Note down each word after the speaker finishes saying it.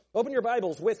Open your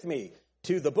Bibles with me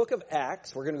to the book of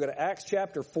Acts. We're going to go to Acts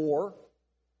chapter 4.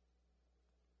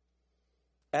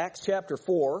 Acts chapter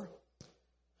 4.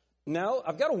 Now,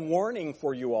 I've got a warning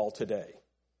for you all today.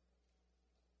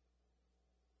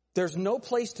 There's no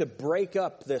place to break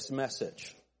up this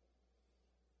message.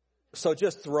 So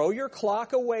just throw your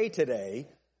clock away today.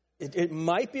 It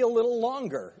might be a little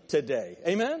longer today.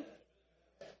 Amen?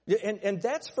 And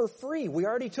that's for free. We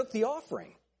already took the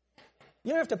offering.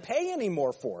 You don't have to pay any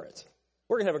more for it.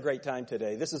 We're going to have a great time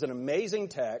today. This is an amazing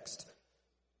text.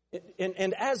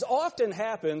 And as often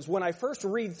happens, when I first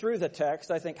read through the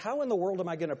text, I think, how in the world am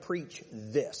I going to preach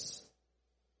this?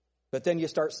 But then you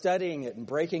start studying it and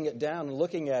breaking it down and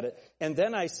looking at it. And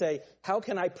then I say, how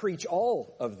can I preach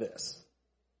all of this?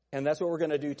 And that's what we're going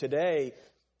to do today.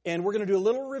 And we're going to do a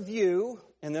little review,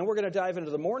 and then we're going to dive into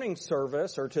the morning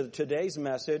service, or to today's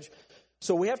message.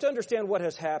 So we have to understand what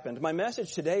has happened. My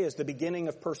message today is the beginning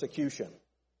of persecution.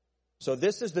 So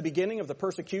this is the beginning of the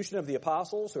persecution of the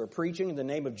apostles who are preaching in the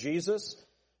name of Jesus.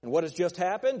 And what has just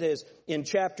happened is in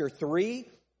chapter 3,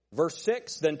 verse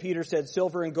 6, then Peter said,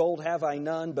 silver and gold have I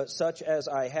none, but such as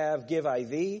I have give I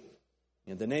thee.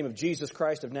 In the name of Jesus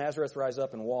Christ of Nazareth, rise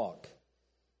up and walk.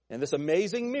 And this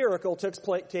amazing miracle takes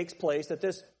place that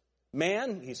this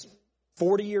man, he's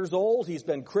 40 years old, he's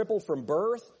been crippled from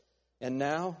birth, and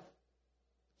now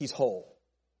he's whole.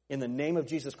 In the name of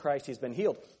Jesus Christ, he's been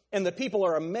healed. And the people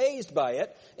are amazed by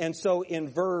it. And so in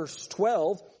verse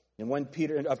 12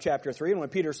 of chapter 3, and when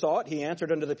Peter saw it, he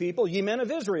answered unto the people, ye men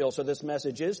of Israel, so this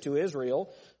message is to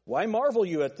Israel, why marvel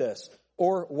you at this?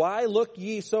 Or why look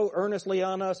ye so earnestly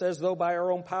on us as though by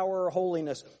our own power or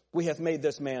holiness we have made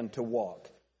this man to walk?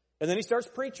 And then he starts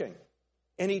preaching.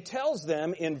 And he tells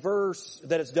them in verse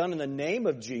that it's done in the name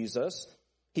of Jesus.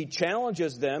 He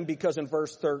challenges them because in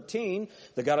verse 13,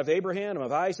 the God of Abraham,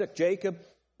 of Isaac,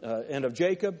 and of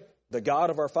Jacob, the God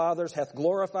of our fathers, hath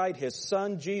glorified his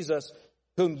son Jesus,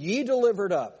 whom ye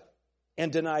delivered up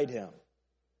and denied him.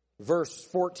 Verse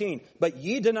 14, but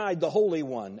ye denied the Holy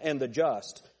One and the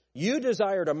just. You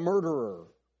desired a murderer.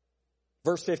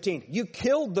 Verse 15, you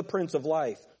killed the Prince of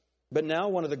Life. But now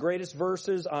one of the greatest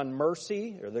verses on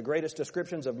mercy, or the greatest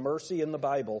descriptions of mercy in the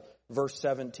Bible, verse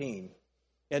 17.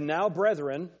 And now,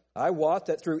 brethren, I wot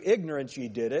that through ignorance ye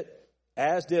did it,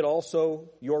 as did also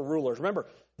your rulers. Remember,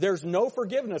 there's no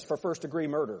forgiveness for first-degree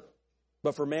murder,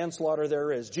 but for manslaughter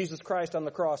there is. Jesus Christ on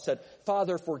the cross said,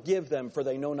 Father, forgive them, for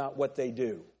they know not what they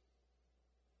do.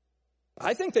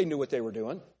 I think they knew what they were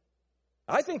doing.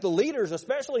 I think the leaders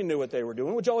especially knew what they were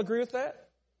doing. Would you all agree with that?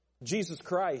 Jesus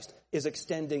Christ is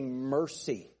extending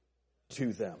mercy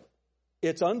to them.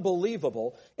 It's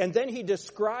unbelievable. And then he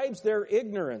describes their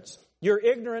ignorance. You're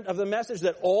ignorant of the message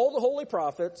that all the holy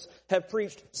prophets have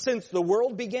preached since the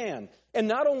world began. And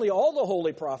not only all the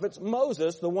holy prophets,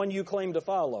 Moses, the one you claim to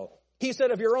follow. He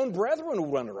said of your own brethren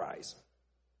would arise.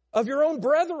 Of your own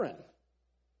brethren.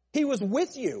 He was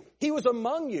with you. He was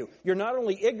among you. You're not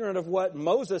only ignorant of what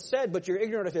Moses said, but you're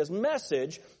ignorant of his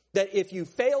message, that if you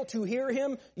fail to hear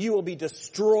him, you will be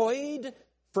destroyed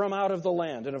from out of the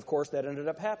land. And of course, that ended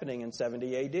up happening in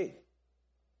 70 A.D.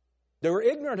 They were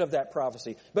ignorant of that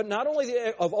prophecy. But not only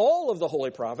of all of the holy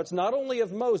prophets, not only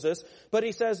of Moses, but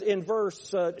he says in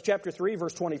chapter 3,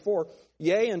 verse 24,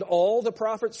 yea, and all the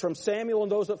prophets from Samuel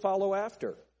and those that follow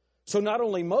after. So not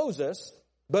only Moses,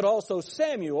 but also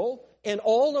Samuel and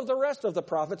all of the rest of the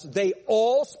prophets, they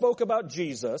all spoke about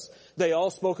Jesus. They all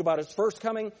spoke about his first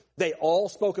coming. They all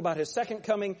spoke about his second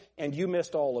coming, and you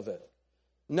missed all of it.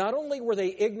 Not only were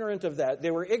they ignorant of that, they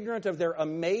were ignorant of their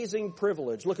amazing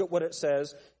privilege. Look at what it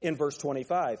says in verse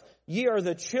 25. Ye are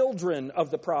the children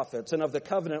of the prophets and of the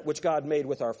covenant which God made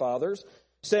with our fathers,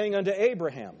 saying unto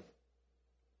Abraham,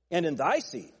 and in thy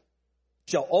seed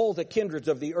shall all the kindreds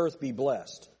of the earth be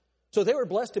blessed. So they were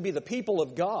blessed to be the people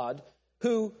of God,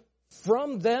 who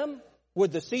from them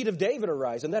would the seed of David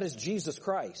arise, and that is Jesus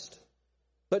Christ.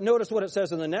 But notice what it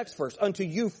says in the next verse. Unto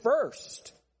you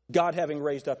first, God having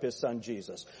raised up his son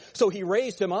Jesus. So he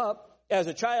raised him up. As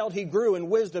a child, he grew in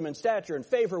wisdom and stature and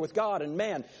favor with God and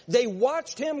man. They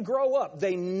watched him grow up.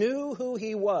 They knew who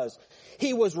he was.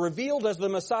 He was revealed as the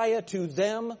Messiah to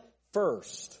them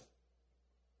first.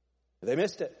 They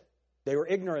missed it. They were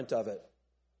ignorant of it.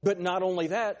 But not only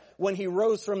that, when he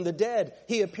rose from the dead,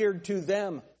 he appeared to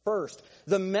them first.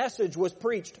 The message was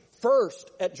preached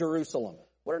first at Jerusalem.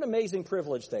 What an amazing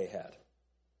privilege they had.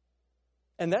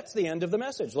 And that's the end of the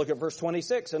message. Look at verse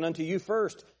 26. And unto you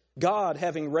first, God,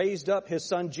 having raised up his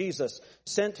son Jesus,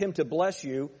 sent him to bless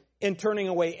you in turning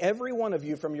away every one of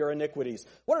you from your iniquities.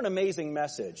 What an amazing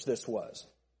message this was.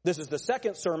 This is the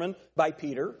second sermon by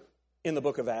Peter in the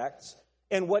book of Acts.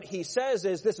 And what he says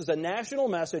is, this is a national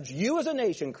message. You as a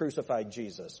nation crucified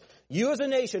Jesus. You as a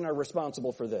nation are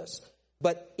responsible for this.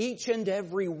 But each and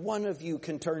every one of you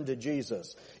can turn to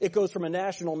Jesus. It goes from a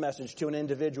national message to an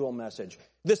individual message.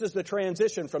 This is the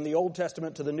transition from the Old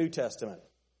Testament to the New Testament.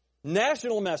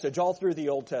 National message all through the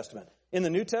Old Testament. In the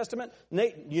New Testament,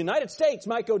 the United States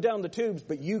might go down the tubes,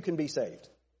 but you can be saved.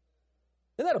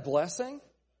 Isn't that a blessing?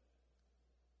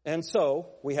 And so,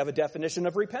 we have a definition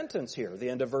of repentance here, the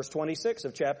end of verse 26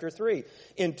 of chapter 3.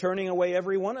 In turning away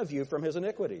every one of you from his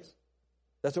iniquities.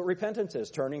 That's what repentance is,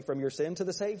 turning from your sin to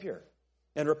the Savior.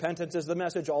 And repentance is the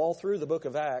message all through the book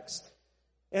of Acts.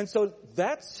 And so,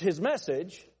 that's his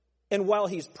message. And while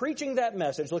he's preaching that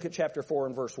message, look at chapter 4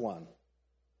 and verse 1.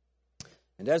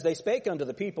 And as they spake unto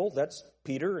the people, that's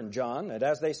Peter and John, and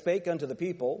as they spake unto the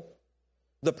people,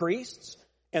 the priests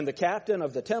and the captain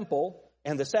of the temple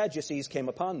and the Sadducees came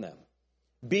upon them,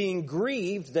 being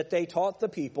grieved that they taught the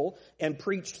people and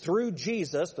preached through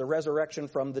Jesus the resurrection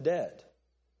from the dead.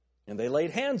 And they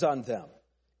laid hands on them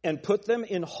and put them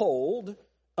in hold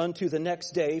unto the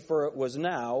next day, for it was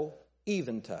now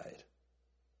eventide.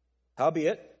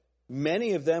 Howbeit,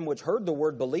 many of them which heard the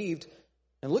word believed.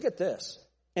 And look at this.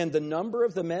 And the number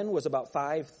of the men was about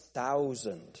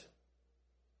 5,000.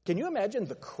 Can you imagine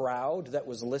the crowd that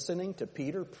was listening to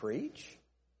Peter preach?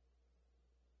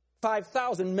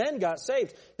 5,000 men got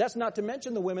saved. That's not to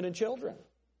mention the women and children.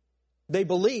 They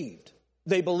believed.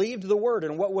 They believed the word.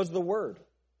 And what was the word?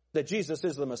 That Jesus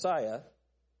is the Messiah,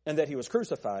 and that he was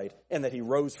crucified, and that he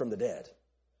rose from the dead.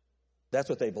 That's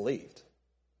what they believed,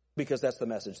 because that's the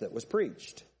message that was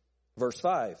preached. Verse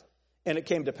 5, and it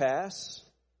came to pass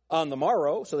on the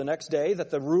morrow, so the next day,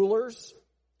 that the rulers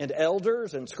and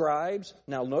elders and scribes,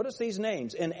 now notice these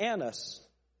names, and Annas,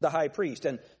 the high priest,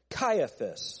 and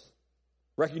Caiaphas.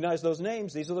 Recognize those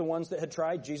names. These are the ones that had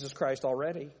tried Jesus Christ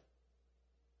already.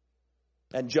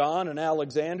 And John and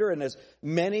Alexander, and as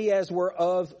many as were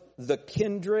of the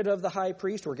kindred of the high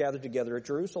priest, were gathered together at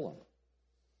Jerusalem.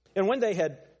 And when they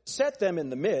had set them in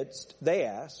the midst, they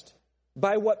asked,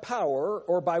 by what power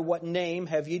or by what name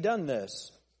have ye done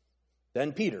this?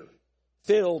 Then Peter,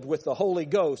 filled with the Holy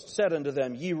Ghost, said unto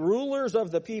them, ye rulers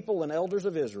of the people and elders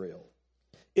of Israel,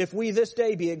 if we this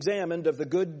day be examined of the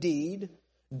good deed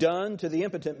done to the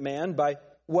impotent man, by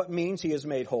what means he is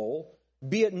made whole,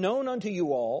 be it known unto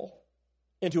you all,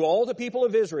 and to all the people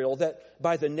of Israel, that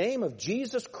by the name of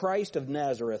Jesus Christ of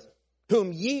Nazareth,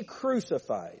 whom ye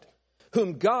crucified,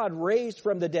 whom God raised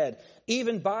from the dead,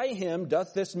 even by him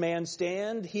doth this man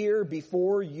stand here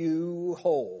before you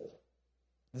whole.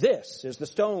 This is the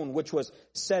stone which was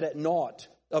set at naught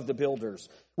of the builders,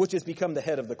 which has become the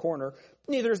head of the corner.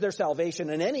 Neither is there salvation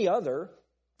in any other,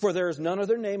 for there is none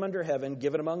other name under heaven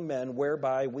given among men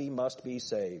whereby we must be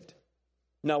saved.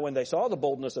 Now when they saw the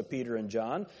boldness of Peter and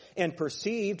John, and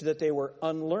perceived that they were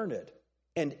unlearned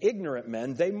and ignorant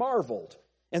men, they marveled,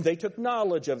 and they took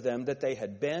knowledge of them that they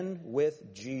had been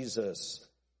with Jesus.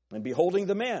 And beholding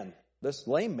the man, this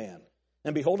lame man,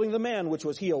 and beholding the man which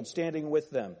was healed standing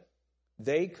with them,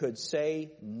 they could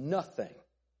say nothing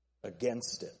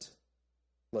against it.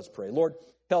 Let's pray. Lord,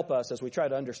 help us as we try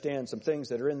to understand some things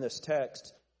that are in this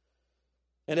text.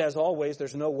 And as always,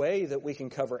 there's no way that we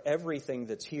can cover everything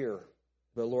that's here.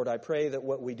 But Lord, I pray that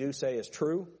what we do say is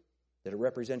true, that it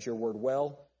represents your word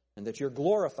well, and that you're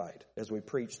glorified as we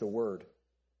preach the word.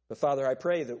 But Father, I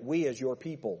pray that we as your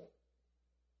people,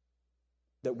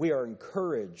 that we are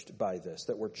encouraged by this,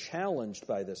 that we're challenged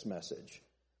by this message,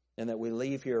 and that we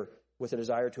leave here with a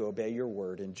desire to obey your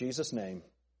word. In Jesus' name,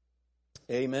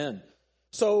 amen.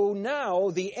 So now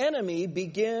the enemy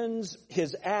begins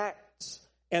his acts,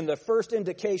 and the first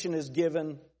indication is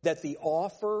given that the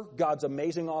offer, God's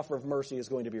amazing offer of mercy, is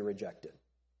going to be rejected.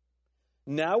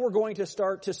 Now we're going to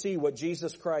start to see what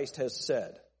Jesus Christ has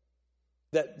said,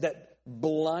 that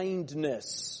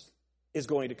blindness is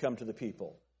going to come to the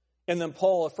people. And then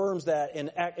Paul affirms that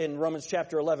in Romans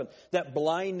chapter 11, that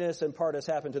blindness in part has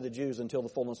happened to the Jews until the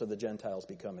fullness of the Gentiles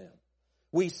become in.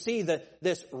 We see that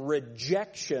this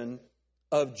rejection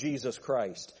of Jesus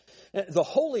Christ. The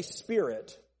Holy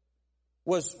Spirit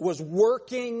was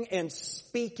working and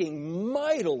speaking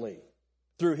mightily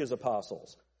through his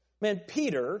apostles. Man,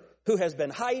 Peter, who has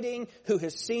been hiding, who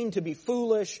has seemed to be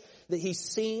foolish, that he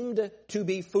seemed to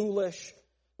be foolish,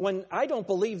 when I don't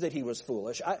believe that he was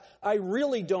foolish. I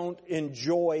really don't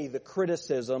enjoy the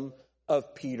criticism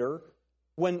of Peter.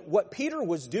 When what Peter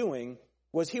was doing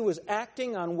was he was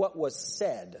acting on what was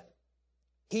said.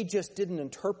 He just didn't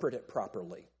interpret it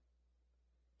properly.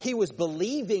 He was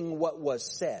believing what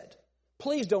was said.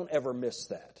 Please don't ever miss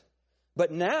that.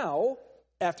 But now,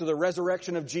 after the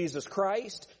resurrection of Jesus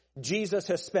Christ, Jesus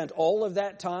has spent all of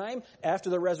that time after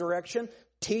the resurrection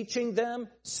teaching them,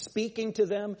 speaking to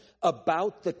them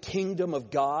about the kingdom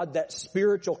of God, that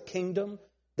spiritual kingdom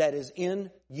that is in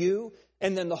you.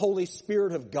 And then the Holy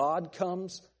Spirit of God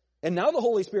comes. And now the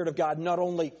Holy Spirit of God not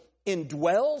only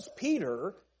indwells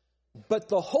Peter, but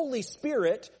the Holy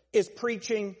Spirit is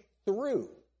preaching through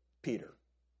Peter.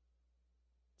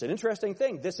 It's an interesting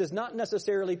thing. This is not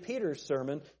necessarily Peter's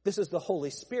sermon. This is the Holy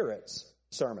Spirit's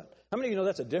sermon. How many of you know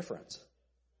that's a difference?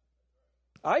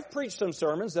 I've preached some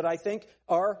sermons that I think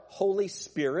are Holy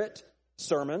Spirit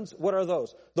sermons. What are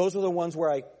those? Those are the ones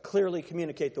where I clearly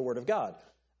communicate the Word of God.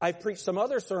 I've preached some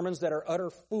other sermons that are utter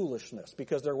foolishness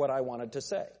because they're what I wanted to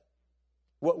say.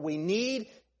 What we need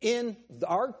in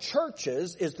our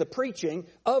churches is the preaching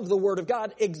of the Word of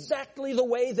God exactly the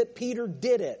way that Peter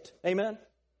did it. Amen?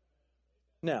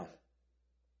 Now,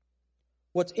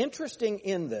 what's interesting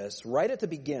in this, right at the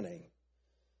beginning,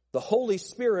 the Holy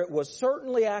Spirit was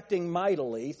certainly acting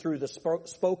mightily through the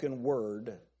spoken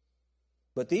word,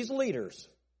 but these leaders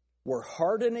were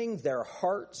hardening their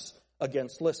hearts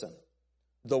against, listen,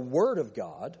 the Word of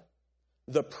God,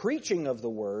 the preaching of the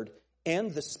Word,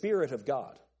 and the Spirit of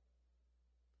God.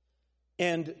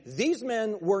 And these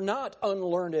men were not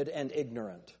unlearned and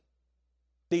ignorant.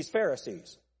 These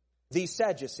Pharisees, these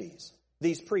Sadducees,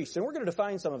 these priests, and we're going to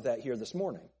define some of that here this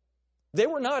morning. They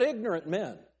were not ignorant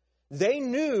men. They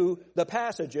knew the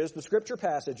passages, the scripture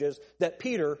passages that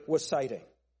Peter was citing.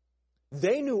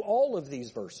 They knew all of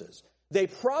these verses. They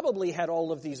probably had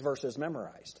all of these verses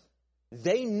memorized.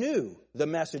 They knew the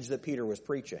message that Peter was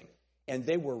preaching, and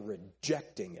they were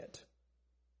rejecting it.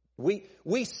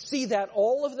 We see that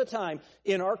all of the time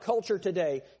in our culture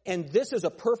today, and this is a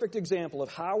perfect example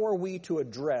of how are we to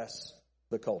address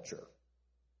the culture.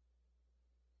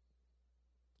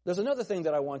 There's another thing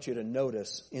that I want you to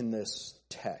notice in this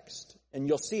text, and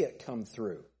you'll see it come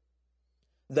through.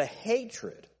 The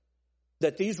hatred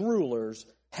that these rulers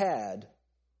had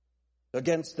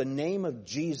against the name of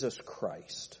Jesus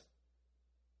Christ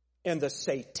and the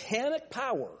satanic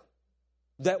power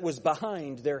that was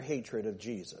behind their hatred of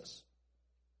Jesus.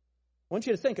 I want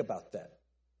you to think about that.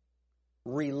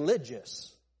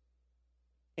 Religious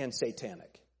and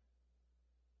satanic.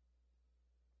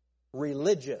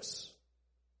 Religious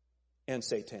and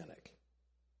satanic.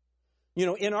 You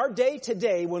know, in our day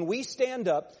today, when we stand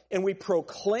up and we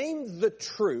proclaim the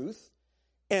truth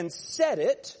and set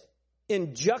it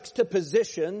in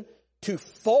juxtaposition to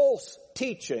false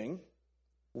teaching,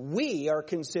 we are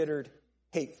considered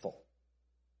hateful.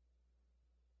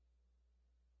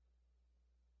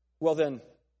 Well, then,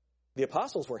 the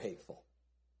apostles were hateful.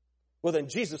 Well, then,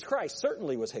 Jesus Christ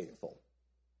certainly was hateful.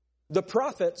 The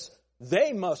prophets,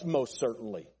 they most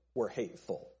certainly were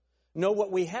hateful. No,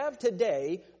 what we have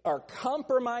today are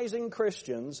compromising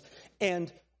Christians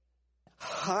and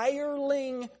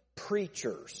hireling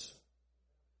preachers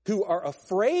who are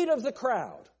afraid of the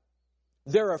crowd.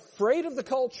 They're afraid of the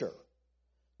culture.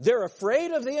 They're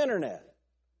afraid of the internet.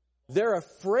 They're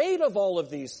afraid of all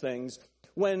of these things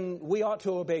when we ought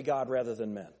to obey God rather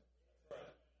than men.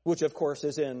 Which, of course,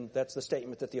 that's the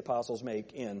statement that the apostles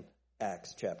make in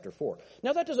Acts chapter 4.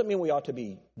 Now, that doesn't mean we ought to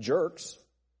be jerks.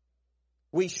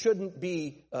 We shouldn't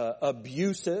be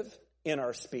abusive in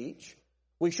our speech.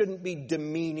 We shouldn't be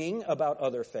demeaning about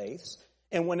other faiths.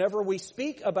 And whenever we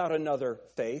speak about another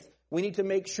faith, we need to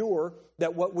make sure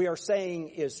that what we are saying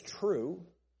is true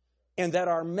and that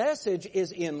our message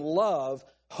is in love,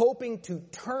 hoping to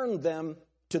turn them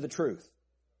to the truth.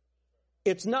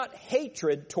 It's not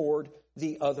hatred toward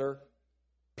the other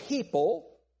people,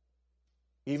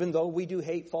 even though we do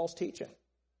hate false teaching.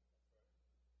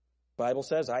 The Bible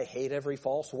says, I hate every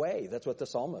false way. That's what the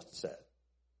psalmist said.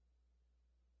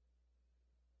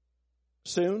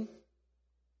 Soon,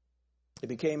 it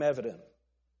became evident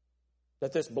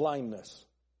that this blindness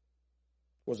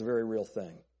was a very real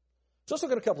thing. So let's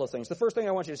look at a couple of things. The first thing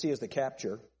I want you to see is the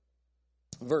capture.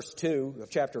 Verse 2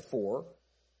 of chapter 4.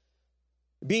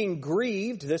 Being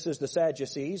grieved, this is the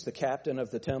Sadducees, the captain of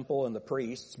the temple and the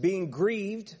priests, being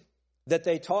grieved that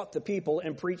they taught the people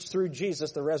and preached through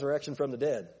Jesus the resurrection from the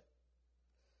dead.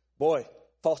 Boy,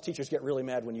 false teachers get really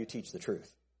mad when you teach the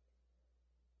truth.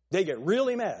 They get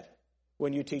really mad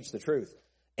when you teach the truth.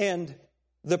 And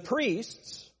the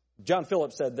priests, John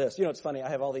Phillips said this. You know, it's funny, I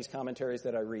have all these commentaries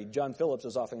that I read. John Phillips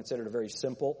is often considered a very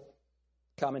simple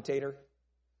commentator.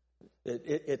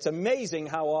 It's amazing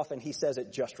how often he says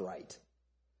it just right.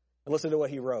 And listen to what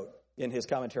he wrote in his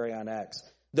commentary on Acts.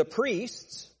 The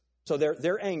priests, so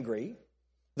they're angry.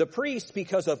 The priests,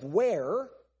 because of where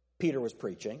Peter was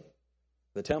preaching,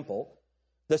 the temple.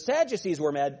 The Sadducees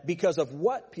were mad because of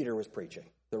what Peter was preaching,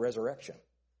 the resurrection.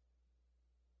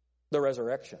 The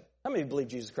resurrection. How many believe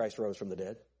Jesus Christ rose from the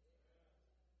dead?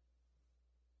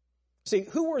 See,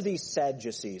 who were these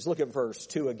Sadducees? Look at verse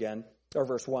 2 again, or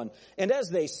verse 1. And as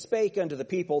they spake unto the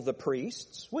people, the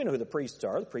priests, we know who the priests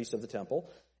are, the priests of the temple,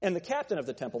 and the captain of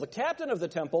the temple. The captain of the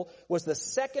temple was the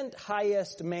second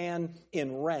highest man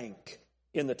in rank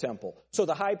in the temple. So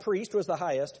the high priest was the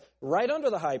highest. Right under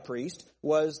the high priest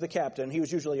was the captain. He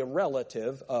was usually a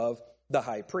relative of the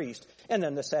high priest. And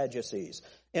then the Sadducees.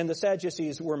 And the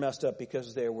Sadducees were messed up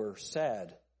because they were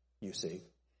sad, you see.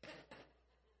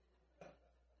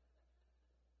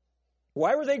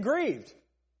 Why were they grieved?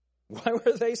 Why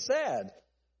were they sad?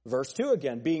 Verse 2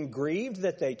 again, being grieved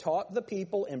that they taught the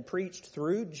people and preached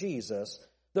through Jesus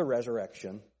the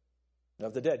resurrection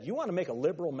of the dead. You want to make a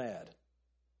liberal mad?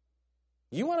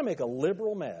 You want to make a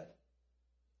liberal mad?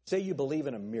 Say you believe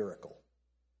in a miracle.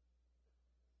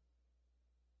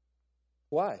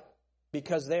 Why?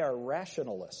 Because they are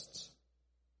rationalists.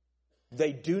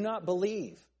 They do not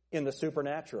believe in the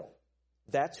supernatural.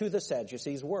 That's who the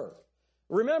Sadducees were.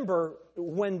 Remember,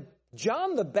 when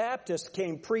John the Baptist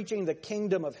came preaching the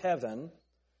kingdom of heaven,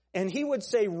 and he would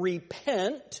say,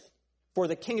 repent, for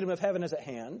the kingdom of heaven is at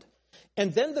hand,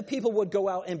 and then the people would go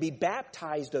out and be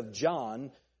baptized of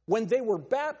John. When they were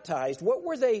baptized, what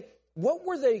were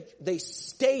they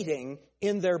stating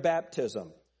in their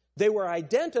baptism? They were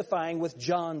identifying with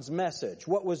John's message.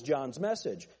 What was John's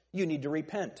message? You need to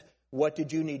repent. What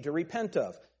did you need to repent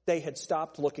of? They had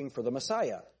stopped looking for the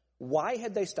Messiah. Why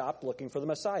had they stopped looking for the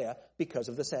Messiah? Because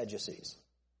of the Sadducees.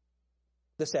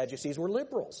 The Sadducees were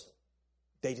liberals.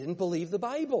 They didn't believe the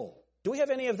Bible. Do we have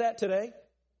any of that today?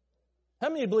 How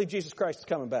many believe Jesus Christ is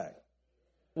coming back?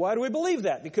 Why do we believe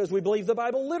that? Because we believe the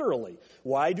Bible literally.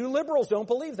 Why do liberals don't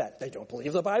believe that? They don't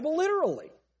believe the Bible literally.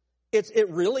 It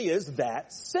really is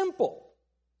that simple.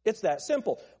 It's that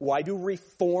simple. Why do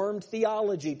Reformed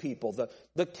theology people,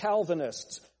 the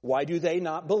Calvinists, why do they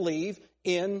not believe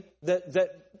in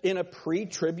a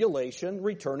pre-tribulation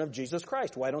return of Jesus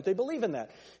Christ? Why don't they believe in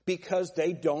that? Because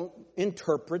they don't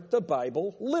interpret the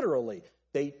Bible literally.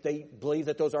 They believe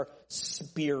that those are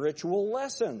spiritual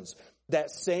lessons. That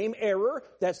same error,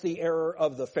 that's the error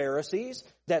of the Pharisees,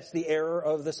 that's the error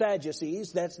of the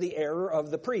Sadducees, that's the error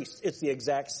of the priests. It's the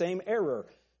exact same error.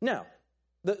 Now,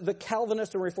 the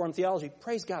Calvinist and Reformed theology,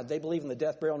 praise God, they believe in the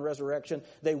death, burial, and resurrection.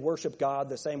 They worship God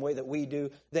the same way that we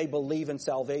do. They believe in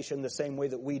salvation the same way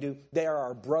that we do. They are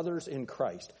our brothers in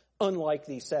Christ, unlike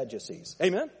these Sadducees.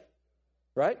 Amen?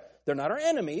 Right? They're not our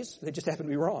enemies. They just happen to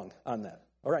be wrong on that.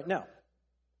 All right, now,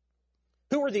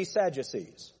 who are these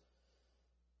Sadducees?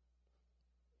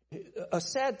 A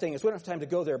sad thing is, we don't have time to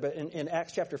go there, but in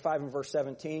Acts chapter 5 and verse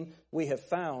 17, we have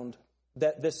found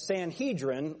that this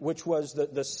Sanhedrin, which was the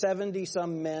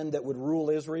 70-some men that would rule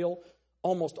Israel,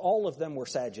 almost all of them were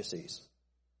Sadducees.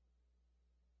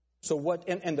 So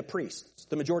and the priests,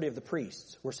 the majority of the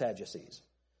priests were Sadducees.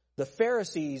 The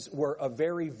Pharisees were a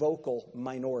very vocal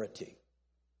minority.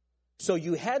 So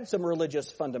you had some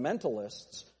religious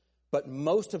fundamentalists, but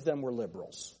most of them were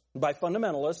liberals. By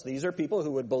fundamentalists, these are people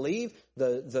who would believe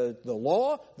the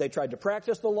law. They tried to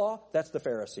practice the law. That's the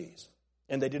Pharisees.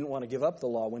 And they didn't want to give up the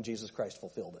law when Jesus Christ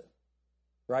fulfilled it.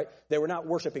 Right? They were not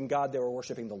worshiping God. They were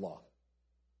worshiping the law.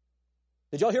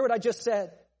 Did y'all hear what I just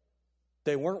said?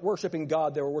 They weren't worshiping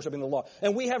God. They were worshiping the law.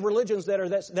 And we have religions that are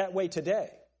that way today.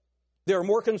 They're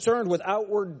more concerned with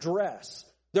outward dress.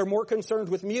 They're more concerned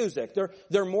with music.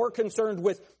 They're more concerned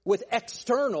with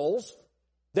externals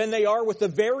than they are with the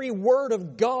very Word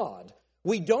of God.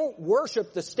 We don't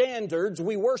worship the standards,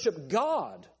 we worship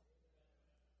God.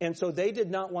 And so they did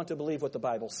not want to believe what the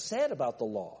Bible said about the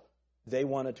law. They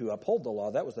wanted to uphold the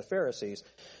law. That was the Pharisees.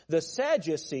 The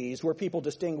Sadducees were people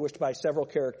distinguished by several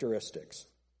characteristics.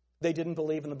 They didn't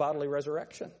believe in the bodily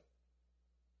resurrection.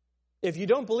 If you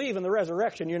don't believe in the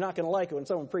resurrection, you're not going to like it when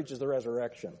someone preaches the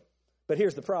resurrection. But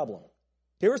here's the problem.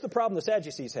 Here's the problem the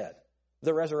Sadducees had.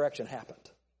 The resurrection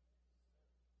happened.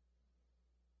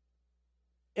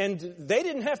 And they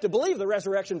didn't have to believe the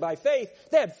resurrection by faith.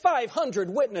 They had 500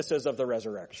 witnesses of the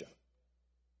resurrection.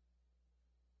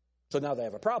 So now they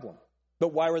have a problem.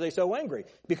 But why were they so angry?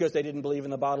 Because they didn't believe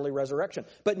in the bodily resurrection.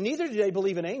 But neither did they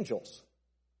believe in angels.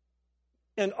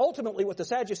 And ultimately what the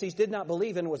Sadducees did not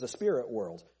believe in was a spirit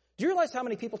world. Do you realize how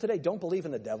many people today don't believe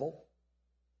in the devil?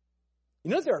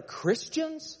 You know there are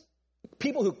Christians,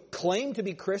 people who claim to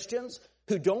be Christians,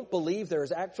 who don't believe there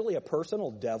is actually a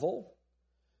personal devil?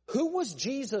 Who was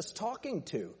Jesus talking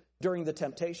to during the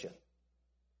temptation?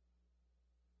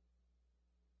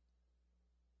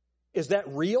 Is that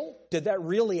real? Did that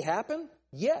really happen?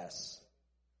 Yes.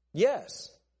 Yes.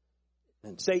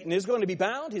 And Satan is going to be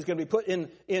bound. He's going to be put in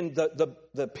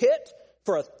the pit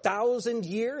for 1,000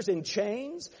 years in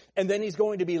chains, and then he's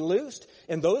going to be loosed.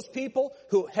 And those people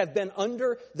who have been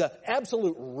under the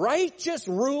absolute righteous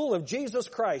rule of Jesus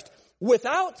Christ,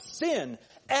 without sin,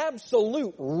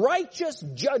 absolute righteous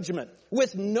judgment,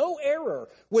 with no error,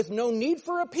 with no need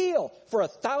for appeal, for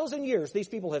 1,000 years, these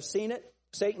people have seen it.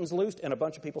 Satan's loosed, and a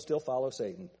bunch of people still follow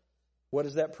Satan. What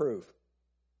does that prove?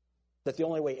 That the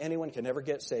only way anyone can ever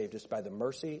get saved is by the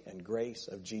mercy and grace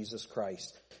of Jesus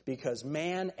Christ. Because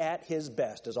man at his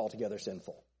best is altogether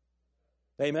sinful.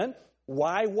 Amen?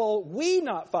 Why will we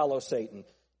not follow Satan?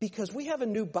 Because we have a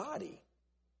new body.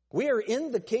 We are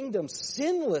in the kingdom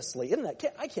sinlessly. Isn't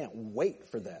that? I can't wait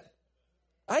for that.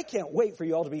 I can't wait for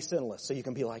you all to be sinless so you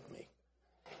can be like me.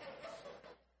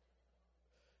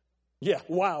 Yeah,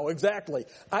 wow, exactly.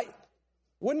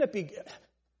 Wouldn't it be...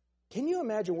 Can you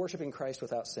imagine worshiping Christ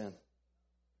without sin?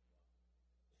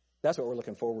 That's what we're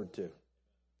looking forward to.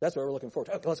 That's what we're looking forward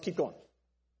to. Okay, let's keep going.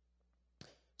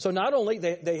 So not only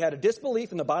they had a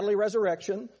disbelief in the bodily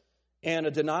resurrection and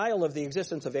a denial of the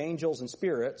existence of angels and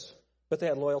spirits, but they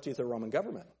had loyalty to the Roman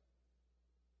government.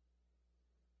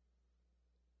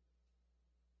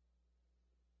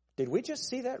 Did we just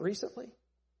see that recently?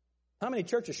 How many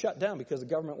churches shut down because the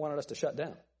government wanted us to shut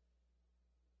down?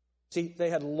 See, they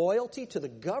had loyalty to the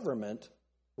government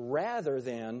rather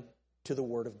than to the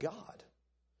Word of God.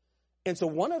 And so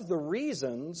one of the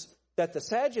reasons that the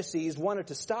Sadducees wanted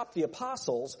to stop the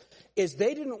apostles is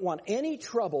they didn't want any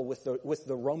trouble with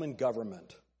the Roman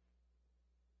government.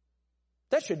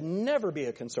 That should never be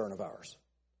a concern of ours.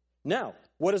 Now,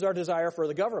 what is our desire for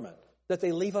the government? That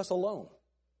they leave us alone.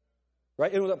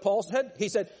 Right? And what Paul said, he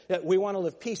said that we want to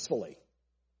live peacefully.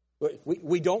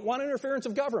 We don't want interference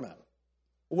of government.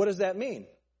 What does that mean?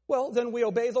 Well, then we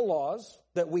obey the laws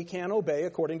that we can obey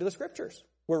according to the Scriptures.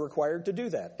 We're required to do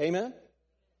that. Amen?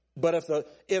 But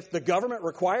if the government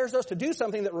requires us to do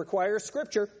something that requires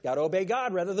Scripture, got to obey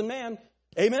God rather than man.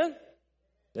 Amen?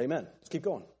 Amen. Let's keep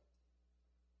going.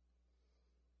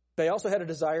 They also had a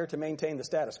desire to maintain the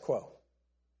status quo.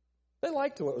 They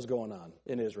liked what was going on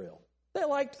in Israel. They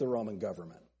liked the Roman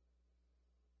government.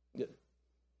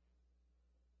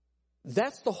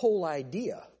 That's the whole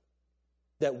idea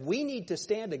that we need to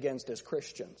stand against as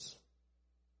Christians.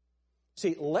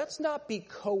 See, let's not be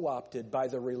co-opted by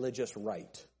the religious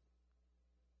right.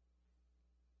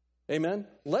 Amen?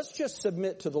 Let's just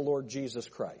submit to the Lord Jesus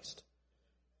Christ.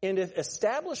 And if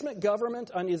establishment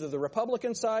government on either the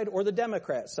Republican side or the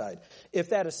Democrat side, if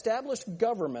that established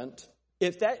government,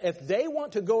 if they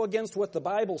want to go against what the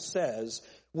Bible says,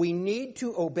 we need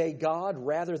to obey God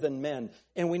rather than men.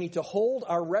 And we need to hold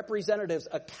our representatives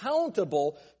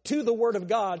accountable to the Word of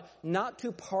God, not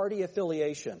to party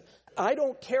affiliation. I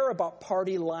don't care about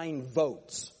party line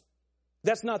votes.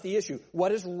 That's not the issue.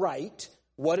 What is right,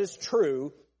 what is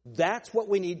true, that's what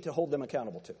we need to hold them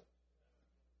accountable to.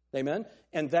 Amen?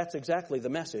 And that's exactly the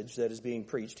message that is being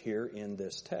preached here in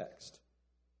this text.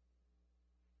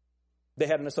 They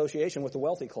had an association with the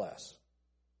wealthy class.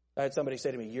 I had somebody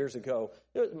say to me years ago,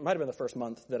 it might have been the first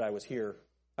month that I was here,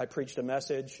 I preached a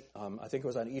message, I think it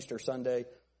was on Easter Sunday,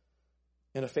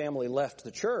 and a family left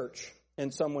the church,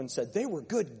 and someone said, they were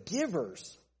good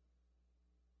givers.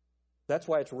 That's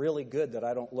why it's really good that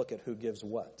I don't look at who gives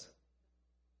what.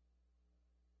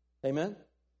 Amen?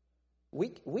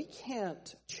 We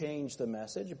can't change the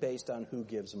message based on who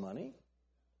gives money.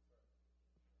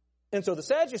 And so the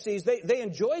Sadducees, they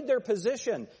enjoyed their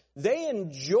position. They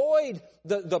enjoyed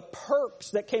the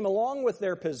perks that came along with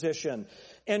their position.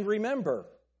 And remember,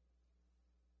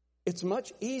 it's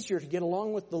much easier to get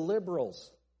along with the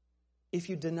liberals if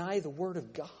you deny the Word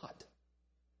of God.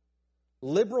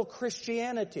 Liberal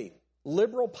Christianity,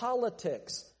 liberal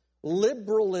politics,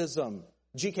 liberalism.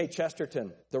 G.K.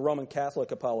 Chesterton, the Roman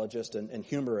Catholic apologist and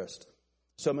humorist.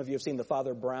 Some of you have seen the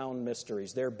Father Brown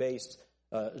mysteries. They're based,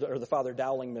 or the Father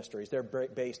Dowling mysteries. They're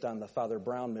based on the Father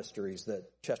Brown mysteries that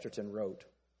Chesterton wrote.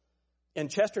 And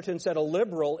Chesterton said a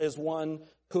liberal is one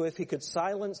who, if he could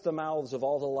silence the mouths of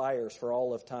all the liars for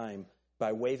all of time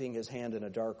by waving his hand in a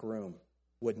dark room,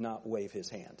 would not wave his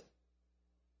hand.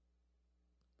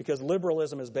 Because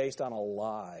liberalism is based on a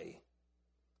lie.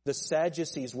 The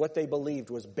Sadducees, what they believed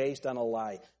was based on a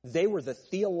lie. They were the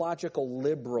theological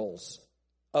liberals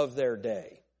of their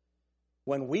day.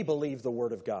 When we believe the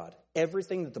Word of God,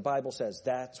 everything that the Bible says,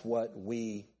 that's what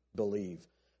we believe.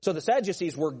 So the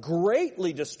Sadducees were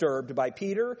greatly disturbed by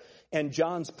Peter and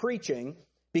John's preaching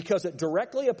because it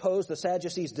directly opposed the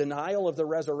Sadducees' denial of the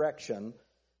resurrection,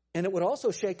 and it would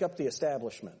also shake up the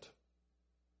establishment.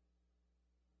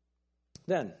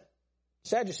 Then,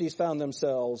 Sadducees found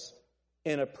themselves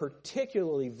in a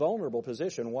particularly vulnerable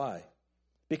position. Why?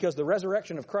 because the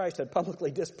resurrection of Christ had publicly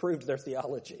disproved their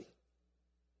theology.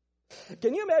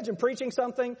 Can you imagine preaching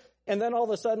something and then all of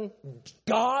a sudden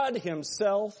God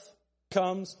himself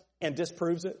comes and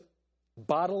disproves it?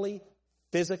 Bodily,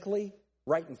 physically,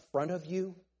 right in front of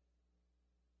you?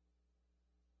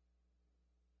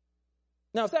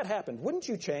 Now, if that happened, wouldn't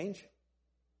you change?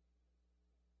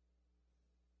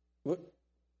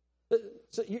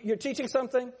 So you're teaching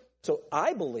something? So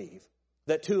I believe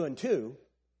that 2 and 2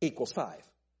 equals 5.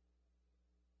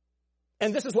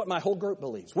 And this is what my whole group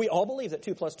believes. We all believe that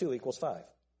 2 plus 2 equals 5.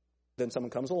 Then someone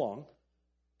comes along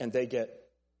and they get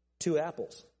 2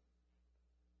 apples.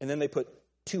 And then they put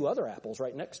 2 other apples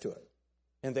right next to it.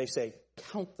 And they say,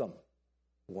 count them.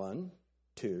 1,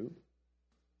 2,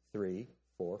 3,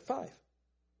 4, 5.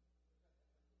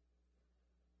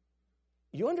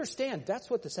 You understand,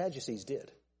 that's what the Sadducees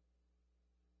did.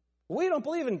 We don't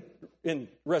believe in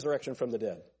resurrection from the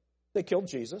dead. They killed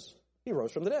Jesus. He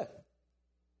rose from the dead.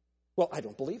 Well, I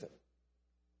don't believe it.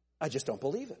 I just don't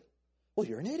believe it. Well,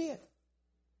 you're an idiot.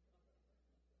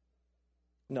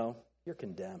 No, you're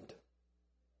condemned.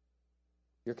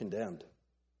 You're condemned.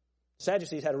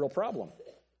 Sadducees had a real problem.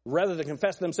 Rather than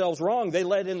confess themselves wrong, they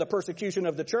led in the persecution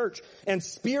of the church and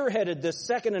spearheaded this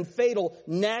second and fatal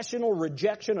national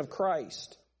rejection of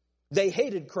Christ. They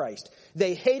hated Christ.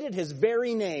 They hated his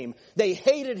very name. They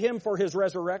hated him for his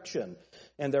resurrection.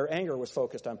 And their anger was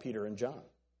focused on Peter and John.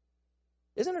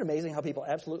 Isn't it amazing how people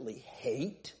absolutely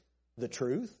hate the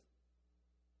truth?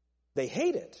 They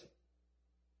hate it.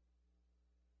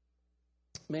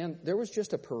 Man, there was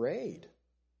just a parade.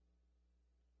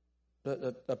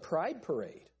 A pride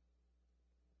parade.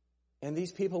 And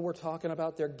these people were talking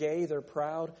about they're gay, they're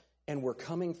proud, and we're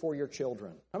coming for your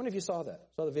children. How many of you saw that?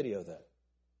 Saw the video of that?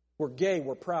 We're gay,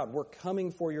 we're proud, we're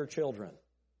coming for your children.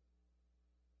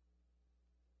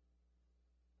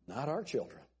 Not our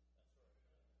children.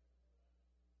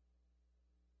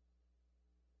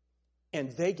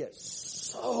 And they get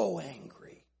so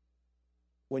angry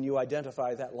when you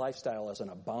identify that lifestyle as an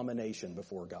abomination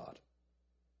before God.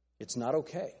 It's not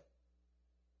okay.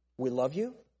 We love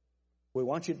you. We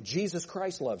want you. Jesus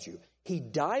Christ loves you. He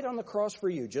died on the cross for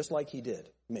you just like he did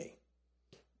me.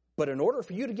 But in order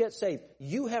for you to get saved,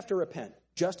 you have to repent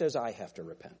just as I have to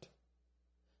repent.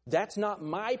 That's not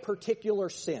my particular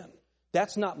sin.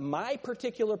 That's not my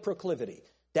particular proclivity.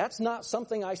 That's not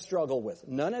something I struggle with.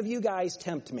 None of you guys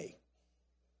tempt me.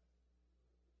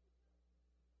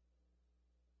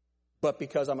 But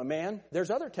because I'm a man, there's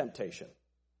other temptation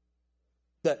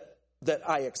that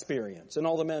I experience. And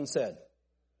all the men said,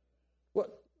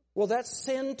 well, that's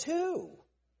sin too.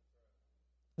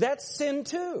 That's sin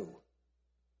too.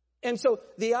 And so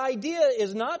the idea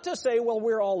is not to say, well,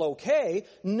 we're all okay.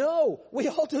 No, we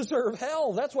all deserve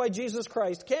hell. That's why Jesus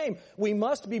Christ came. We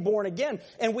must be born again.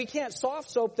 And we can't soft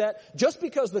soap that just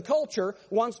because the culture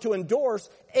wants to endorse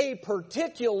a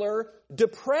particular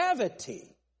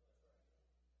depravity.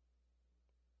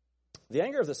 The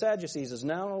anger of the Sadducees is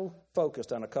now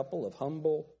focused on a couple of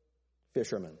humble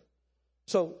fishermen.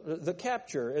 So the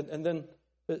capture and then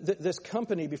this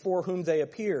company before whom they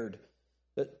appeared,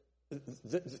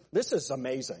 this is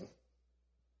amazing.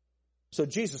 So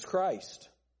Jesus Christ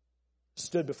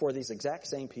stood before these exact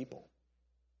same people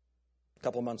a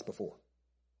couple of months before.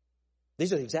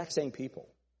 These are the exact same people.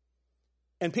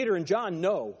 And Peter and John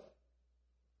know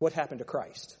what happened to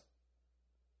Christ.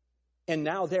 And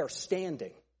now they're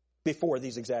standing before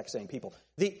these exact same people.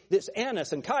 This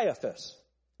Annas and Caiaphas,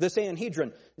 the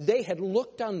Sanhedrin, they had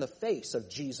looked on the face of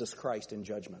Jesus Christ in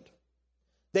judgment.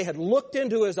 They had looked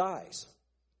into his eyes.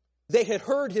 They had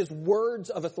heard his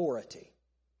words of authority.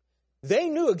 They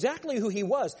knew exactly who he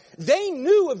was. They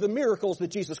knew of the miracles that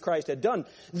Jesus Christ had done.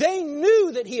 They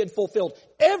knew that he had fulfilled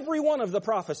every one of the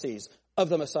prophecies of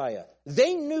the Messiah.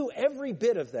 They knew every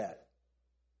bit of that.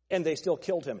 And they still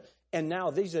killed him. And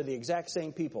now these are the exact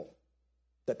same people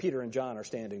that Peter and John are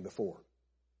standing before.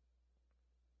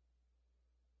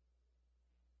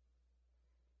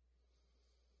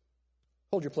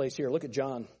 Hold your place here. Look at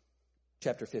John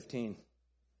chapter 15.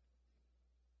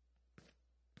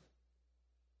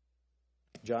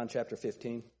 John chapter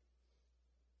 15.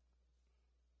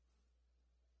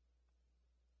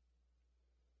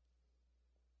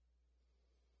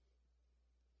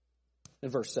 In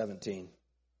verse 17.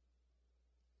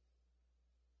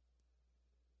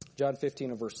 John 15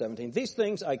 and verse 17. These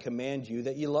things I command you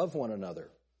that ye love one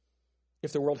another.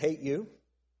 If the world hate you,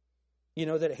 you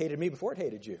know that it hated me before it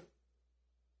hated you.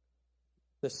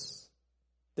 This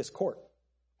court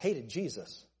hated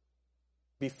Jesus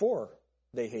before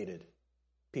they hated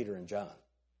Peter and John.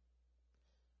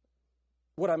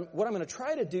 What I'm going to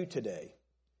try to do today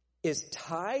is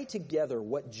tie together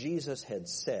what Jesus had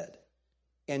said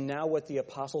and now what the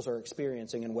apostles are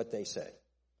experiencing and what they say.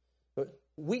 But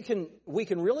we can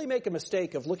really make a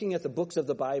mistake of looking at the books of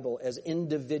the Bible as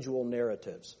individual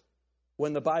narratives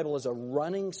when the Bible is a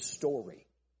running story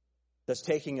that's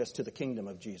taking us to the kingdom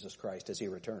of Jesus Christ as he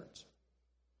returns.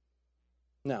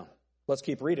 Now, let's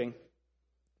keep reading.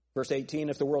 Verse 18,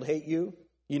 if the world hate you,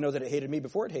 you know that it hated me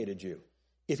before it hated you.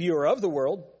 If you are of the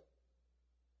world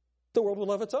will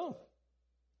love its own.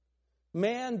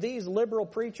 Man, these liberal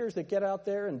preachers that get out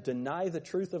there and deny the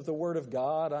truth of the Word of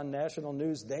God on national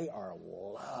news, they are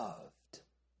loved.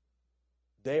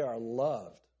 They are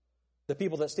loved. The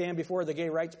people that stand before the gay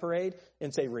rights parade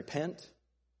and say, repent,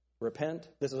 repent,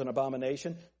 this is an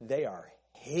abomination, they are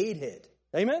hated.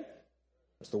 Amen?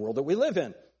 That's the world that we live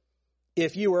in.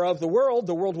 If you are of the world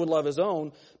would love his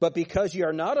own. But because you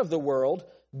are not of the world,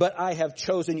 but I have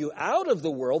chosen you out of the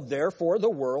world, therefore the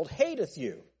world hateth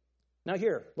you. Now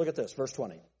here, look at this, verse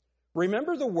 20.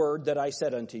 Remember the word that I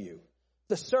said unto you.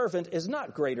 The servant is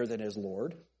not greater than his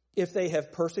Lord. If they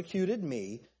have persecuted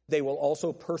me, they will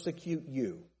also persecute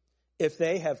you. If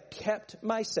they have kept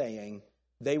my saying,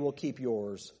 they will keep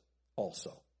yours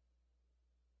also.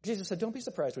 Jesus said, don't be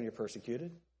surprised when you're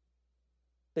persecuted.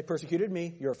 They persecuted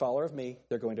me. You're a follower of me.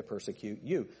 They're going to persecute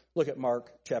you. Look at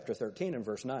Mark chapter 13 and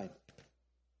verse 9.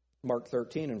 Mark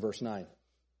 13 and verse 9.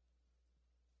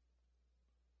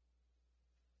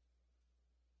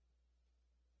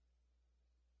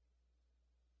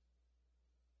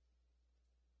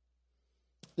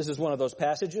 This is one of those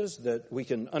passages that we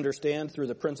can understand through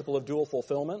the principle of dual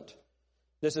fulfillment.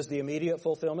 This is the immediate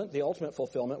fulfillment. The ultimate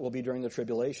fulfillment will be during the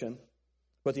tribulation.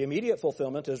 But the immediate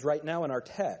fulfillment is right now in our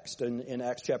text in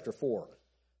Acts chapter 4.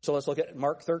 So let's look at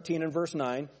Mark 13 and verse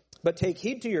 9. But take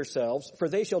heed to yourselves, for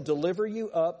they shall deliver you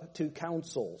up to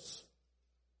councils.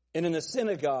 And in the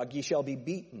synagogue ye shall be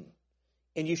beaten,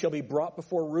 and ye shall be brought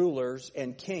before rulers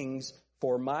and kings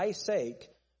for my sake,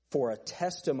 for a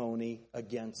testimony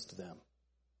against them.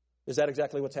 Is that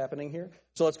exactly what's happening here?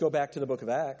 So let's go back to the book of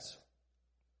Acts.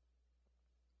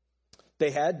 They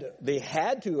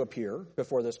had to appear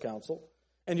before this council.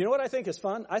 And you know what I think is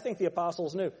fun? I think the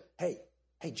apostles knew, hey,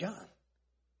 John,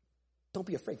 don't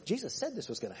be afraid. Jesus said this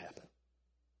was going to happen.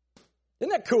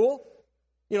 Isn't that cool?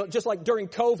 You know, just like during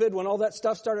COVID when all that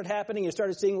stuff started happening, you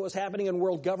started seeing what was happening in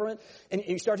world government, and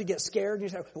you started to get scared, and you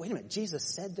said, wait a minute,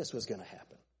 Jesus said this was going to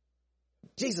happen.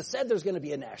 Jesus said there's going to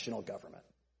be a national government.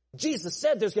 Jesus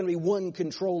said there's going to be one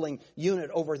controlling unit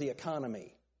over the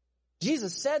economy.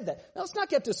 Jesus said that. Now, let's not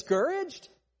get discouraged.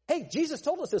 Hey, Jesus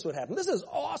told us this would happen. This is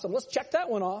awesome. Let's check that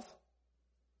one off.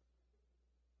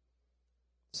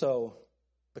 So,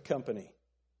 the company.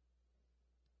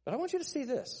 But I want you to see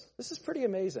this. This is pretty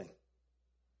amazing.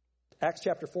 Acts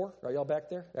chapter 4. Are y'all back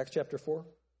there? Acts chapter 4.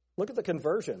 Look at the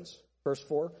conversions. Verse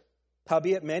 4.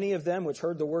 Howbeit many of them which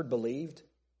heard the word believed,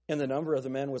 and the number of the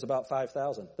men was about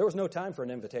 5,000. There was no time for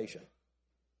an invitation.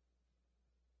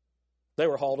 They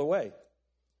were hauled away.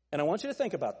 And I want you to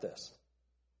think about this.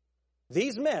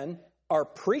 These men are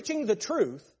preaching the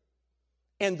truth,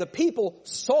 and the people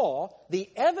saw the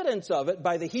evidence of it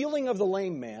by the healing of the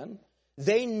lame man.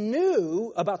 They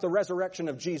knew about the resurrection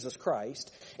of Jesus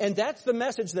Christ, and that's the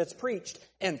message that's preached,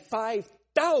 and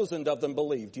 5,000 of them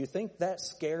believed. Do you think that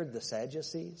scared the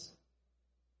Sadducees?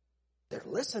 They're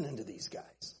listening to these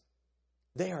guys.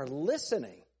 They are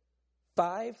listening.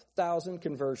 5,000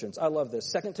 conversions. I love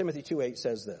this. 2 Timothy 2:8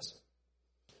 says this.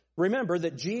 Remember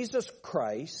that Jesus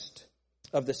Christ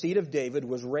of the seed of David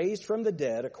was raised from the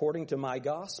dead according to my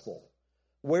gospel,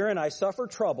 wherein I suffer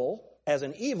trouble as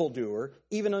an evildoer,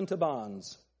 even unto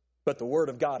bonds. But the word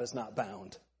of God is not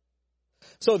bound.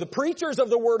 So the preachers of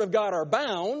the word of God are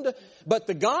bound, but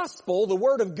the gospel, the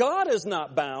word of God, is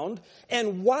not bound.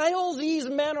 And while these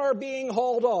men are being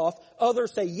hauled off,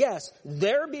 others say, yes,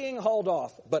 they're being hauled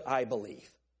off, but I believe.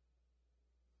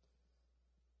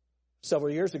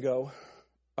 Several years ago,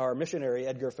 our missionary,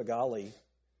 Edgar Fagali,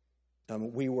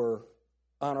 we were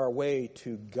on our way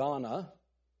to Ghana,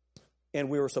 and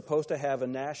we were supposed to have a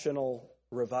national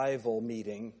revival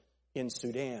meeting in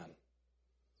Sudan.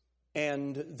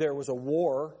 And there was a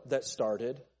war that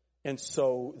started, and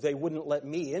so they wouldn't let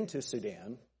me into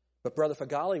Sudan, but Brother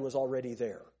Fagali was already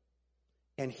there.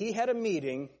 And he had a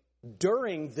meeting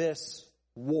during this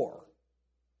war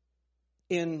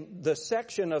in the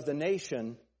section of the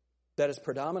nation that is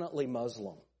predominantly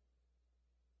Muslim.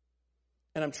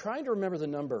 And I'm trying to remember the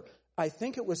number. I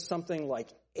think it was something like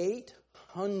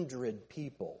 800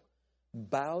 people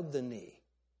bowed the knee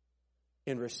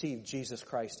and received Jesus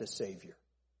Christ as Savior.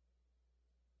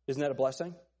 Isn't that a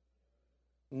blessing?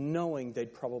 Knowing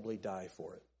they'd probably die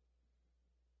for it.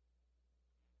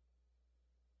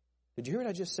 Did you hear what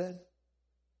I just said?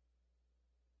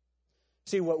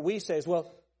 See, what we say is,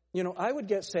 well, I would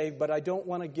get saved, but I don't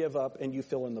want to give up, and you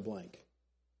fill in the blank.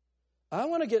 I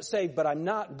want to get saved, but I'm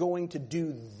not going to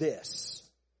do this.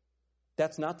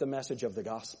 That's not the message of the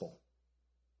gospel.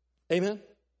 Amen?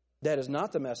 That is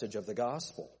not the message of the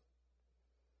gospel.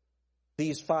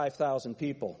 These 5,000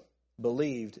 people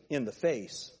believed in the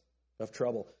face of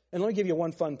trouble. And let me give you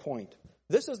one fun point.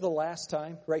 This is the last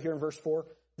time, right here in verse 4,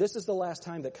 this is the last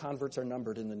time that converts are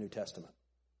numbered in the New Testament.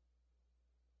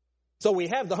 So we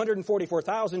have the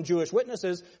 144,000 Jewish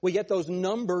witnesses. We get those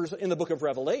numbers in the book of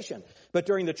Revelation. But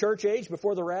during the church age,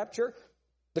 before the rapture,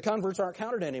 the converts aren't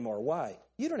counted anymore. Why?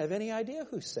 You don't have any idea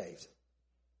who's saved.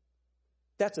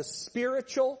 That's a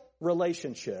spiritual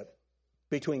relationship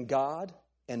between God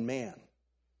and man.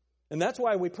 And that's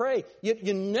why we pray.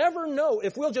 You never know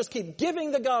if we'll just keep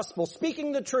giving the gospel,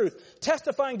 speaking the truth,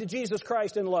 testifying to Jesus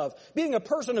Christ in love, being a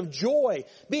person of joy,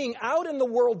 being out in the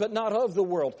world but not of the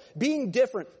world, being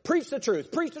different. Preach the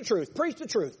truth, preach the truth, preach the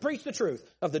truth, preach the truth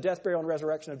of the death, burial, and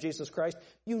resurrection of Jesus Christ.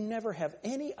 You never have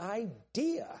any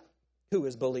idea who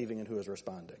is believing and who is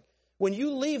responding. When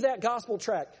you leave that gospel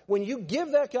tract, when you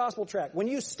give that gospel tract, when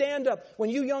you stand up,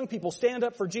 when you young people stand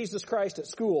up for Jesus Christ at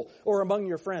school or among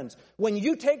your friends, when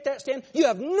you take that stand, you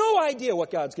have no idea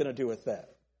what God's going to do with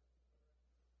that.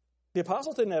 The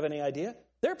apostles didn't have any idea.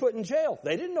 They're put in jail.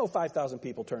 They didn't know 5,000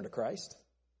 people turned to Christ.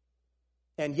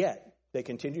 And yet, they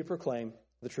continue to proclaim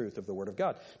the truth of the Word of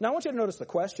God. Now, I want you to notice the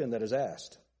question that is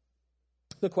asked.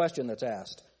 The question that's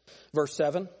asked. Verse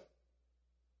 7.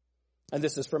 And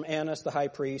this is from Annas, the high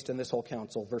priest, and this whole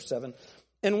council. Verse 7.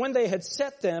 And when they had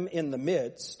set them in the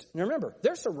midst, now remember,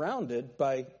 they're surrounded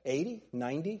by 80,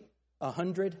 90,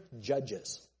 100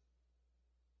 judges.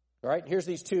 All right, here's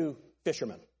these two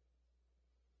fishermen.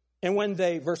 And when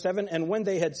they, verse 7, and when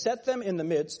they had set them in the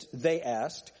midst, they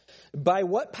asked, by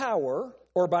what power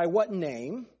or by what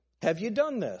name have you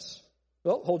done this?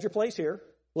 Well, hold your place here.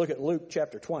 Look at Luke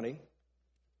chapter 20.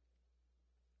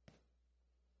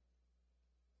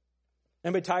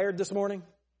 Anybody tired this morning?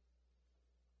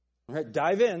 All right,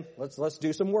 dive in. Let's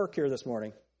do some work here this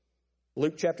morning.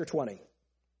 Luke chapter 20,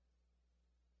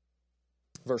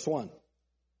 verse 1.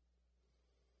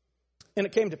 And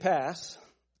it came to pass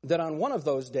that on one of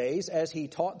those days, as he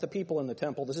taught the people in the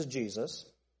temple, this is Jesus,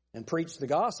 and preached the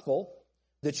gospel,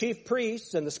 the chief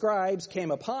priests and the scribes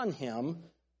came upon him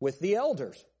with the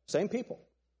elders, same people,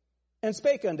 and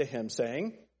spake unto him,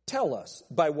 saying, tell us,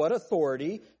 by what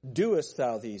authority doest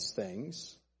thou these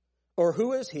things? Or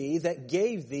who is he that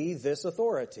gave thee this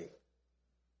authority?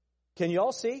 Can you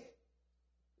all see?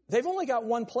 They've only got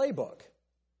one playbook.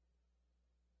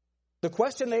 The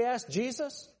question they asked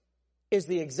Jesus is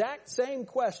the exact same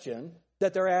question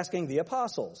that they're asking the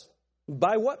apostles.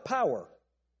 By what power?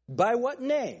 By what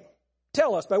name?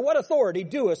 Tell us, by what authority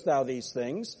doest thou these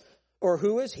things? Or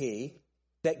who is he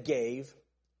that gave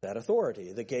that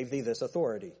authority, that gave thee this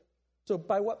authority? So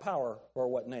by what power or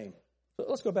what name? So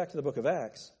let's go back to the book of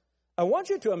Acts. I want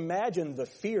you to imagine the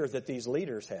fear that these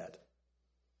leaders had.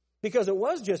 Because it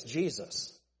was just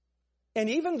Jesus. And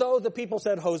even though the people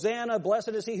said, Hosanna, blessed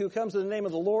is he who comes in the name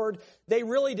of the Lord, they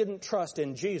really didn't trust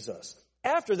in Jesus.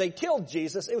 After they killed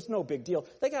Jesus, it was no big deal.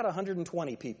 They got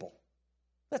 120 people.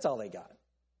 That's all they got.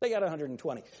 They got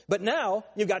 120. But now,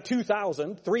 you've got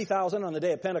 2,000, 3,000 on the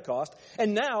day of Pentecost.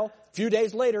 And now, a few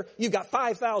days later, you've got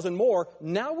 5,000 more.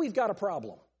 Now we've got a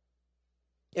problem.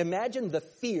 Imagine the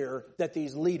fear that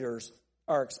these leaders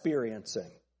are experiencing.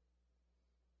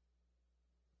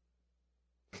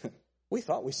 We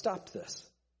thought we stopped this.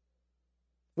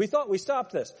 We thought we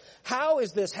stopped this. How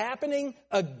is this happening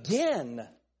again?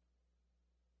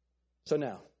 So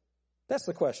now, that's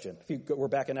the question. We're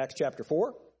back in Acts chapter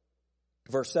 4.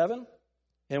 Verse 7,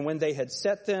 and when they had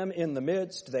set them in the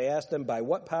midst, they asked them, by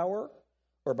what power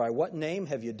or by what name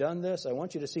have you done this? I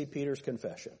want you to see Peter's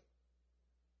confession.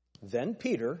 Then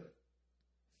Peter,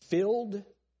 filled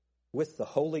with the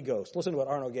Holy Ghost. Listen to what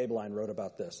Arnold Gaebelein wrote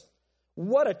about this.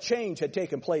 What a change had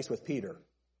taken place with Peter.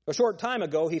 A short time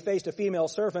ago, he faced a female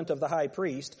servant of the high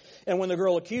priest, and when the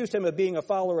girl accused him of being a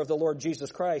follower of the Lord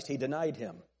Jesus Christ, he denied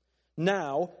him.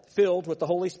 Now, filled with the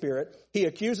Holy Spirit, he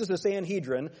accuses the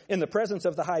Sanhedrin in the presence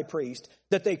of the high priest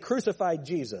that they crucified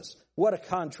Jesus. What a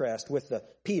contrast with the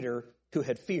Peter who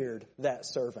had feared that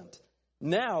servant.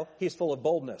 Now he's full of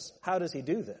boldness. How does he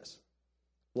do this?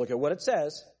 Look at what it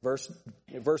says. Verse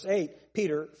 8,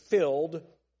 Peter filled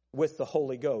with the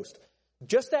Holy Ghost.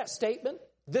 Just that statement,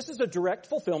 this is a direct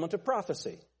fulfillment of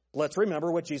prophecy. Let's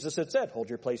remember what Jesus had said. Hold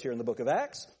your place here in the book of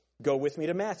Acts. Go with me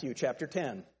to Matthew chapter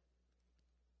 10.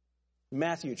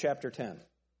 Matthew chapter 10.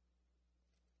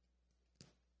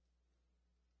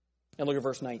 And look at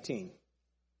verse 19.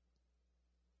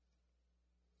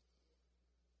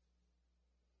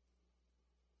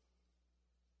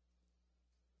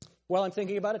 While I'm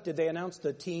thinking about it, did they announce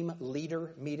the team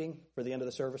leader meeting for the end of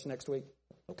the service next week?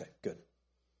 Okay, good.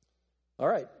 All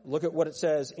right, look at what it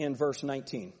says in verse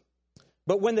 19.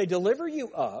 But when they deliver you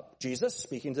up, Jesus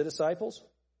speaking to the disciples,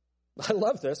 I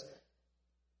love this,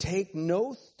 take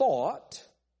no thought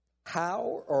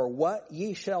how or what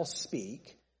ye shall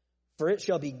speak, for it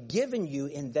shall be given you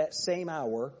in that same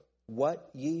hour what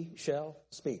ye shall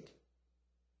speak.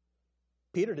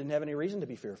 Peter didn't have any reason to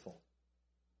be fearful.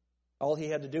 All he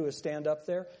had to do was stand up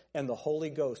there, and the Holy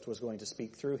Ghost was going to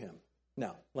speak through him.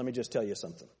 Now, let me just tell you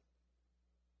something.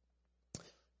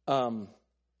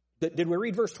 Did we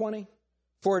read verse 20?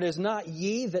 For it is not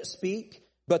ye that speak,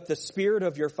 but the Spirit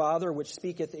of your Father which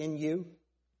speaketh in you.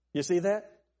 You see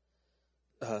that?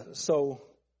 So,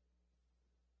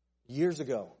 years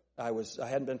ago, I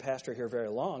hadn't been pastor here very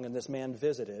long, and this man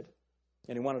visited,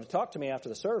 and he wanted to talk to me after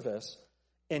the service.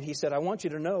 And he said, I want you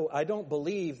to know, I don't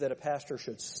believe that a pastor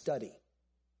should study.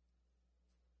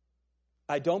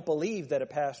 I don't believe that a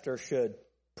pastor should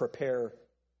prepare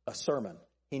a sermon.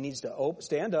 He needs to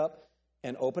stand up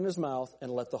and open his mouth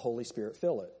and let the Holy Spirit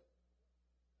fill it.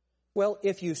 Well,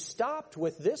 if you stopped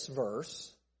with this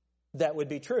verse, that would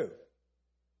be true.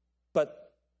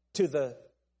 But to the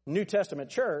New Testament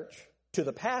church, to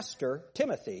the pastor,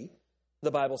 Timothy,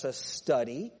 the Bible says,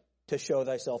 study to show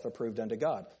thyself approved unto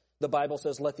God. The Bible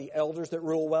says, let the elders that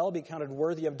rule well be counted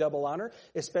worthy of double honor,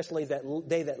 especially that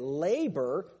they that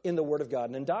labor in the word of God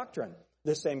and in doctrine.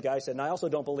 This same guy said, and I also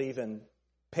don't believe in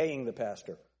paying the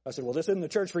pastor. I said, well, this isn't the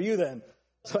church for you then.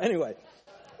 So anyway,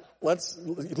 let's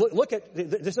look at,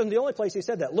 this isn't the only place he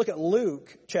said that. Look at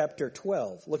Luke chapter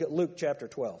 12. Look at Luke chapter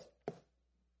 12.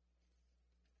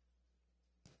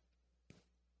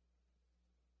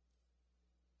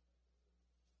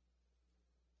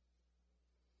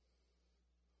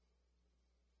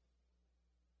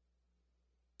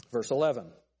 Verse 11.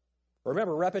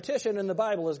 Remember, repetition in the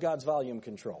Bible is God's volume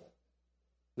control.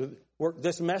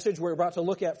 This message we're about to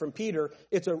look at from Peter,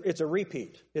 it's a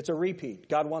repeat. It's a repeat.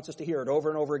 God wants us to hear it over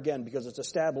and over again because it's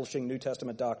establishing New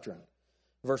Testament doctrine.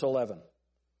 Verse 11.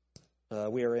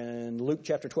 We are in Luke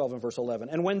chapter 12 and verse 11.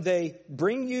 And when they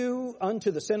bring you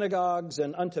unto the synagogues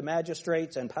and unto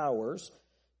magistrates and powers,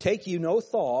 take ye no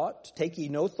thought,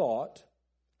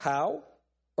 how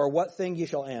or what thing ye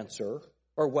shall answer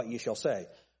or what ye shall say.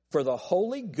 For the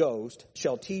Holy Ghost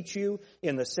shall teach you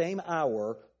in the same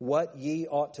hour what ye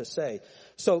ought to say.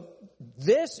 So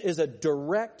this is a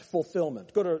direct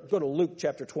fulfillment. Go to Luke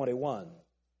chapter 21.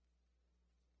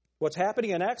 What's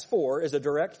happening in Acts 4 is a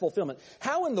direct fulfillment.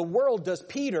 How in the world does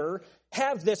Peter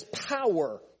have this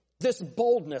power, this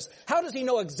boldness? How does he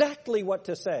know exactly what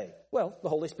to say? Well, the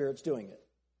Holy Spirit's doing it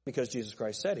because Jesus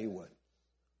Christ said he would.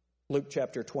 Luke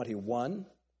chapter 21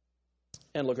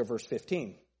 and look at verse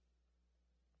 15.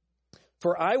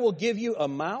 For I will give you a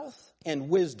mouth and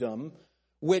wisdom,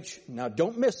 which, now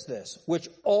don't miss this, which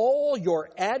all your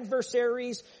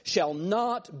adversaries shall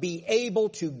not be able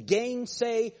to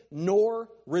gainsay nor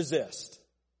resist.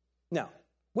 Now,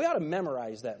 we ought to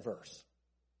memorize that verse.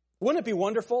 Wouldn't it be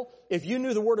wonderful if you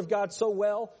knew the Word of God so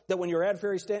well that when your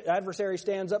adversary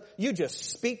stands up, you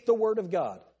just speak the Word of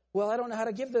God? Well, I don't know how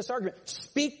to give this argument.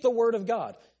 Speak the Word of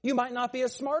God. You might not be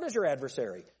as smart as your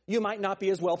adversary. You might not be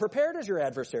as well prepared as your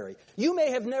adversary. You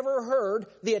may have never heard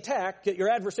the attack that your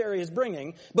adversary is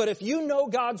bringing, but if you know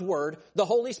God's Word, the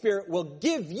Holy Spirit will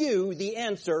give you the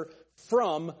answer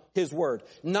from His Word.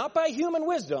 Not by human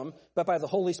wisdom, but by the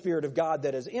Holy Spirit of God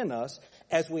that is in us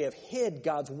as we have hid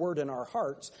God's Word in our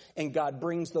hearts, and God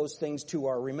brings those things to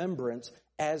our remembrance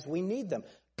as we need them.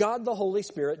 God, the Holy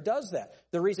Spirit, does that.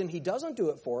 The reason He doesn't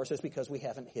do it for us is because we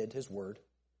haven't hid His Word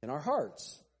in our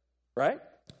hearts. Right?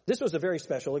 This was a very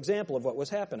special example of what was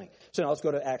happening. So now let's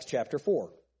go to Acts chapter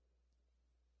 4.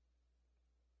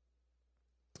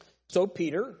 So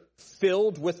Peter,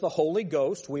 filled with the Holy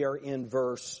Ghost, we are in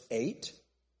verse 8,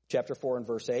 chapter 4 and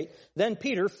verse 8. Then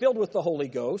Peter, filled with the Holy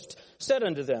Ghost, said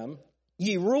unto them,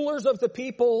 Ye rulers of the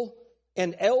people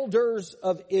and elders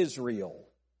of Israel,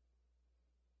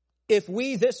 if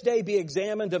we this day be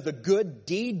examined of the good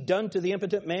deed done to the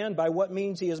impotent man, by what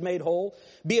means he is made whole,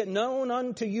 be it known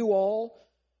unto you all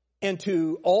and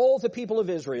to all the people of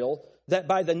Israel, that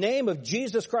by the name of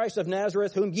Jesus Christ of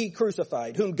Nazareth, whom ye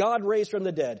crucified, whom God raised from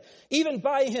the dead, even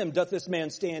by him doth this man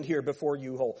stand here before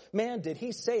you whole. Man, did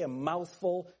he say a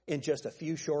mouthful in just a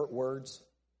few short words?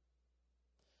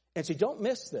 And see, don't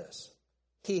miss this.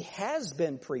 He has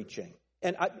been preaching.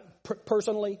 And I,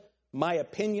 personally, my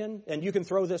opinion, and you can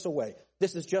throw this away.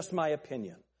 This is just my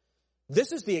opinion.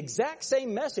 This is the exact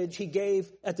same message he gave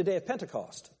at the day of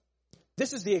Pentecost.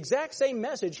 This is the exact same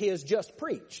message he has just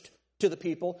preached to the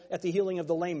people at the healing of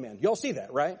the lame man. You all see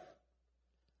that, right?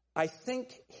 I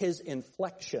think his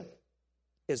inflection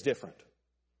is different.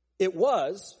 It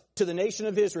was to the nation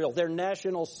of Israel, their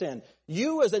national sin.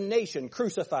 You as a nation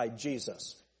crucified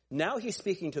Jesus. Now he's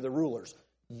speaking to the rulers.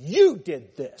 You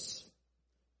did this.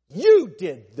 You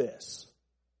did this.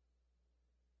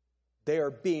 They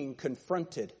are being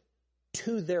confronted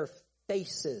to their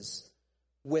faces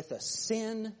with a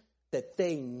sin that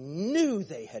they knew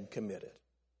they had committed.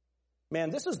 Man,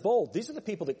 this is bold. These are the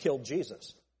people that killed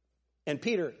Jesus. And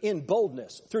Peter, in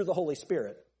boldness, through the Holy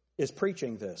Spirit, is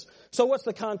preaching this. So what's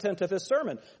the content of his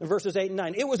sermon? In verses 8 and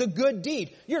 9, it was a good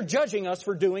deed. You're judging us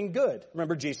for doing good.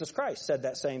 Remember, Jesus Christ said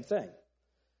that same thing.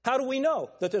 How do we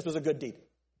know that this was a good deed?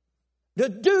 The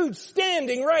dude's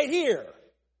standing right here.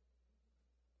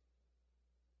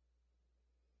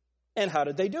 And how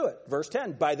did they do it? Verse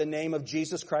 10, by the name of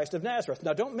Jesus Christ of Nazareth.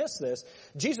 Now don't miss this.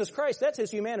 Jesus Christ, that's his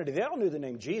humanity. They all knew the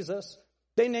name Jesus.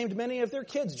 They named many of their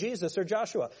kids Jesus or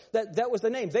Joshua. That was the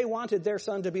name. They wanted their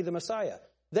son to be the Messiah.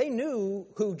 They knew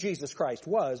who Jesus Christ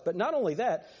was, but not only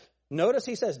that, notice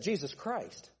he says Jesus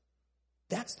Christ.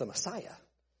 That's the Messiah.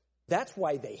 That's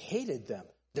why they hated them.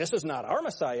 This is not our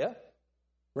Messiah.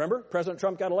 Remember, President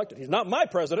Trump got elected. He's not my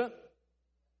president.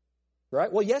 Right?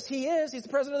 Well, yes, he is. He's the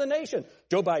president of the nation.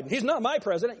 Joe Biden, he's not my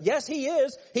president. Yes, he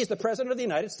is. He's the president of the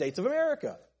United States of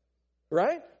America.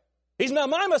 Right? He's not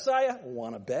my Messiah.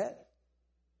 Want to bet?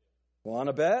 Want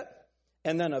to bet?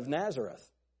 And then of Nazareth,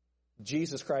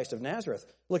 Jesus Christ of Nazareth.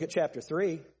 Look at chapter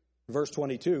 3, verse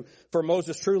 22. For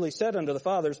Moses truly said unto the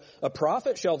fathers, a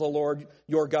prophet shall the Lord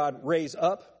your God raise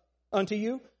up unto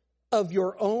you of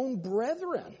your own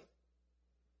brethren.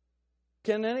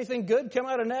 Can anything good come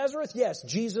out of Nazareth? Yes,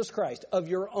 Jesus Christ, of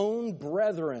your own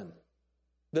brethren.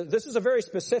 This is a very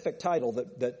specific title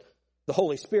that the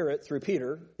Holy Spirit, through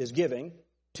Peter, is giving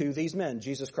to these men,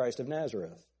 Jesus Christ of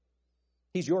Nazareth.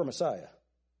 He's your Messiah.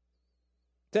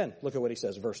 Then, look at what he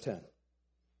says, verse 10.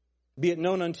 Be it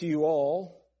known unto you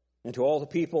all, and to all the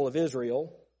people of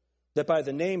Israel, that by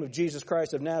the name of Jesus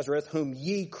Christ of Nazareth, whom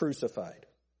ye crucified.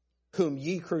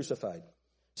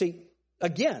 See,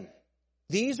 again,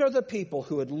 these are the people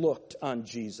who had looked on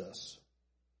Jesus.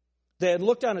 They had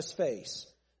looked on his face.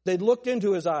 They'd looked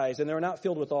into his eyes, and they were not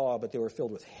filled with awe, but they were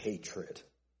filled with hatred.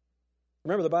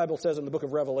 Remember, the Bible says in the book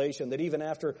of Revelation that even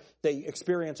after they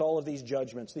experience all of these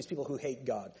judgments, these people who hate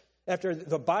God, after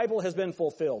the Bible has been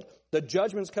fulfilled, the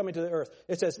judgments coming to the earth,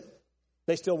 it says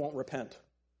they still won't repent.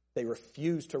 They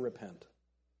refuse to repent.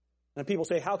 And people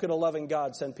say, how could a loving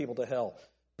God send people to hell?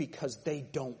 Because they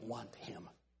don't want him.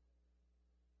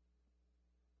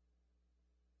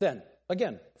 Then,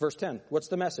 again, verse 10, what's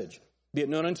the message? Be it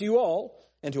known unto you all,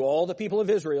 and to all the people of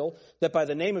Israel, that by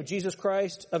the name of Jesus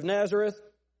Christ of Nazareth,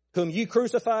 whom ye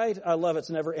crucified, I love it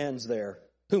never ends there,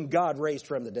 whom God raised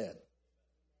from the dead.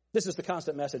 This is the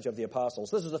constant message of the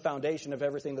apostles. This is the foundation of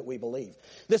everything that we believe.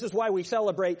 This is why we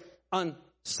celebrate on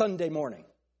Sunday morning.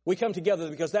 We come together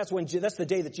because that's the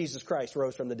day that Jesus Christ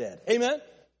rose from the dead. Amen?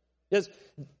 Yes.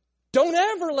 Don't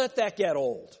ever let that get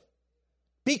old.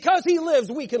 Because he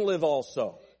lives, we can live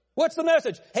also. What's the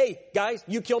message? Hey, guys,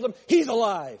 you killed him. He's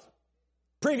alive.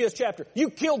 Previous chapter, you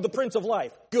killed the Prince of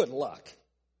Life. Good luck.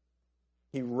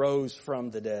 He rose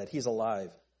from the dead. He's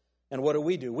alive. And what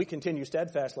do? We continue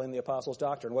steadfastly in the apostles'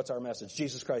 doctrine. What's our message?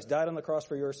 Jesus Christ died on the cross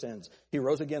for your sins. He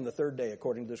rose again the third day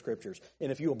according to the Scriptures.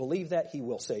 And if you will believe that, he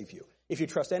will save you. If you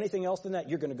trust anything else than that,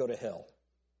 you're going to go to hell.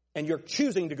 And you're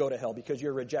choosing to go to hell because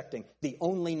you're rejecting the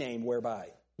only name whereby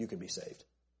you can be saved.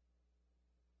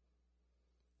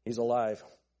 He's alive.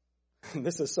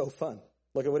 This is so fun.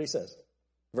 Look at what he says.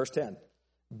 Verse 10.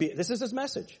 This is his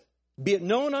message. Be it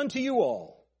known unto you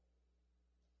all,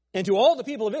 and to all the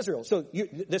people of Israel. So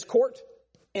this court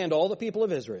and all the people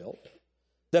of Israel,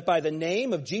 that by the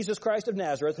name of Jesus Christ of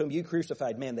Nazareth, whom you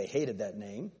crucified, man, they hated that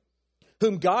name,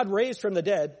 whom God raised from the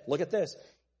dead, look at this,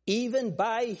 even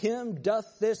by him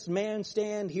doth this man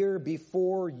stand here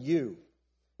before you.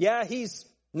 Yeah,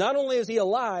 not only is he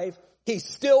alive, he's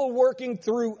still working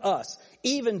through us.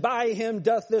 Even by him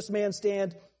doth this man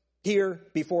stand here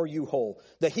before you whole.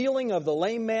 The healing of the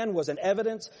lame man was an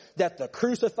evidence that the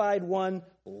crucified one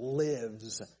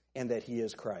lives and that he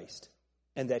is Christ.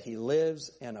 And that he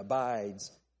lives and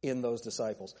abides in those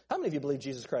disciples. How many of you believe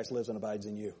Jesus Christ lives and abides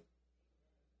in you?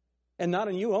 And not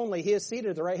in you only. He is seated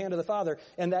at the right hand of the Father.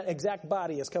 And that exact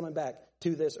body is coming back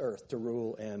to this earth to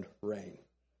rule and reign.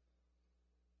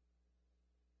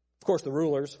 Of course, the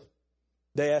rulers,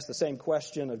 they ask the same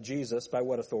question of Jesus, by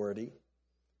what authority?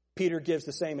 Peter gives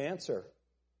the same answer.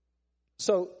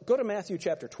 So go to Matthew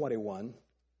chapter 21.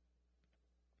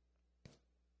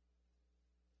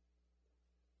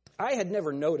 I had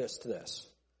never noticed this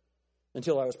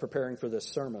until I was preparing for this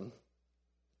sermon.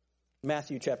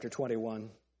 Matthew chapter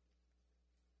 21.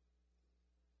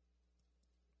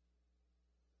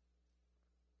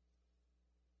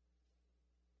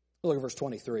 Look at verse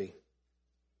 23.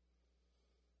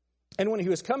 And when he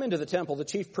was come into the temple, the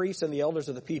chief priests and the elders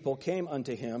of the people came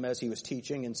unto him as he was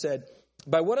teaching and said,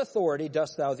 By what authority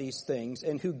dost thou these things,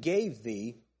 and who gave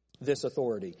thee this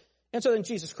authority? And so then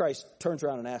Jesus Christ turns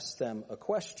around and asks them a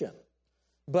question.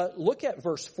 But look at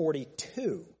verse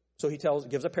 42. So he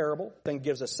gives a parable, then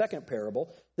gives a second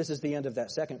parable. This is the end of that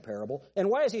second parable. And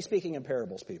why is he speaking in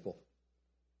parables, people?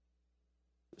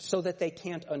 So that they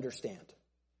can't understand.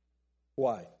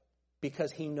 Why?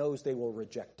 Because he knows they will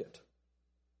reject it.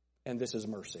 And this is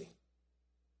mercy.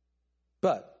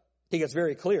 But he gets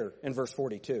very clear in verse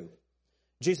 42.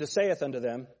 Jesus saith unto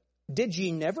them, Did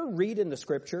ye never read in the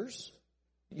Scriptures?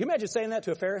 You imagine saying that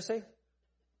to a Pharisee?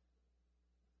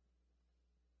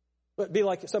 It'd be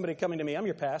like somebody coming to me, I'm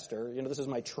your pastor, this is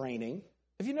my training.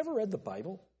 Have you never read the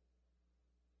Bible?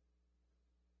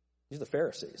 These are the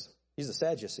Pharisees. These are the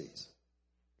Sadducees.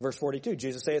 Verse 42,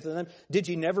 Jesus saith unto them, Did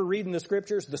ye never read in the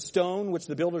Scriptures, the stone which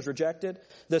the builders rejected,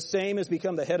 the same has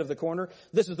become the head of the corner?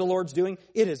 This is the Lord's doing.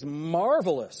 It is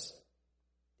marvelous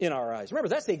in our eyes. Remember,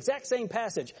 that's the exact same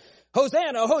passage.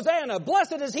 Hosanna, Hosanna,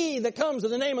 blessed is he that comes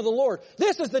in the name of the Lord.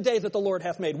 This is the day that the Lord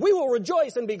hath made. We will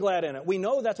rejoice and be glad in it. We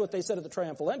know that's what they said at the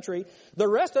triumphal entry. The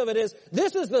rest of it is,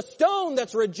 this is the stone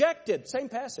that's rejected. Same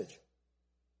passage.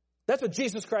 That's what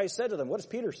Jesus Christ said to them. What does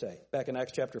Peter say back in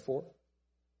Acts chapter 4?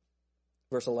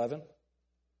 Verse 11.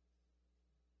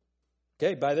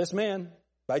 Okay, by this man,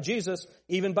 by Jesus,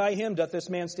 even by him doth this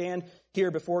man stand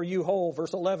here before you whole.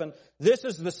 Verse 11. This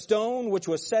is the stone which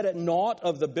was set at naught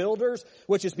of the builders,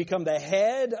 which has become the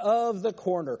head of the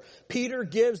corner. Peter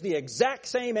gives the exact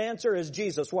same answer as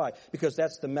Jesus. Why? Because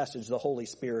that's the message the Holy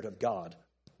Spirit of God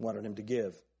wanted him to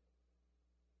give.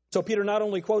 So Peter not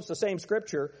only quotes the same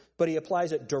scripture, but he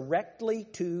applies it directly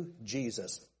to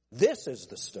Jesus. This is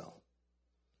the stone.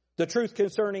 The truth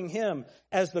concerning him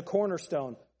as the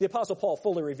cornerstone. The Apostle Paul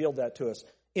fully revealed that to us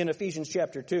in Ephesians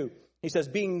chapter 2. He says,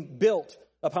 being built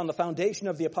upon the foundation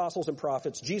of the apostles and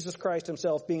prophets, Jesus Christ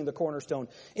himself being the cornerstone,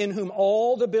 in whom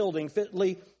all the building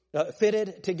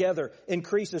fitted together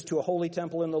increases to a holy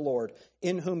temple in the Lord,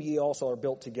 in whom ye also are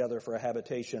built together for a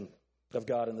habitation of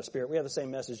God in the Spirit. We have the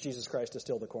same message. Jesus Christ is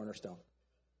still the cornerstone.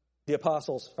 The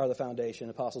apostles are the foundation,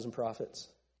 apostles and prophets,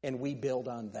 and we build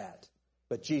on that.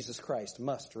 But Jesus Christ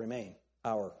must remain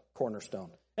our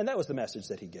cornerstone. And that was the message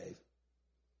that he gave.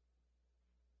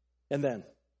 And then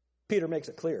Peter makes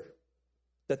it clear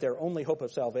that their only hope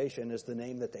of salvation is the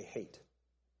name that they hate.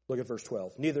 Look at verse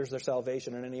 12. Neither is there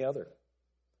salvation in any other.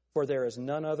 For there is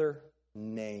none other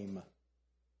name.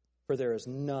 For there is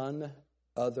none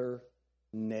other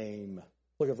name.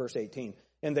 Look at verse 18.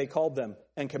 And they called them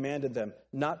and commanded them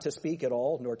not to speak at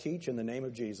all, nor teach in the name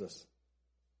of Jesus.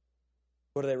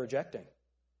 What are they rejecting?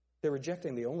 They're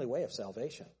rejecting the only way of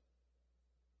salvation.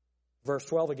 Verse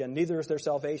 12 again, neither is there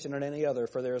salvation in any other,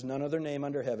 for there is none other name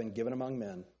under heaven given among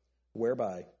men,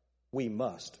 whereby we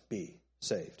must be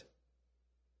saved.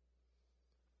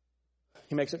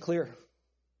 He makes it clear.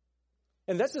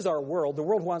 And this is our world. The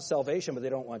world wants salvation, but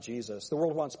they don't want Jesus. The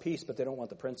world wants peace, but they don't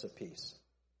want the Prince of Peace.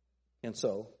 And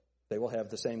so they will have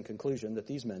the same conclusion that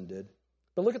these men did.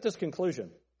 But look at this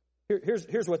conclusion.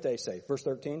 Here's what they say. Verse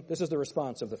 13, this is the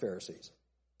response of the Pharisees,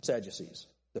 Sadducees,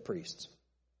 the priests.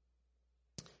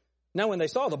 Now when they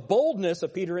saw the boldness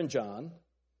of Peter and John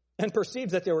and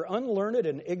perceived that they were unlearned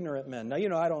and ignorant men. Now,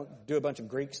 I don't do a bunch of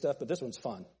Greek stuff, but this one's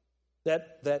fun.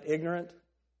 That ignorant,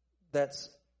 that's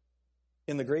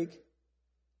in the Greek,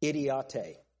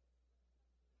 idiote.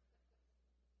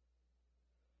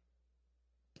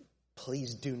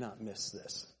 Please do not miss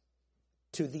this.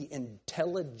 To the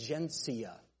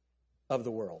intelligentsia of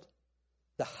the world,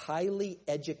 the highly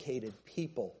educated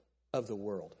people of the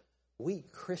world, we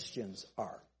Christians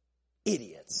are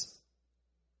idiots.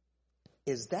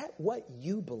 Is that what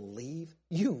you believe?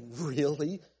 You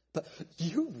really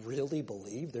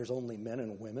believe there's only men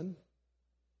and women?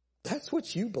 That's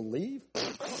what you believe?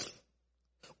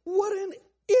 What an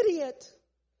idiot!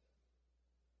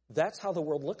 That's how the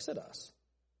world looks at us.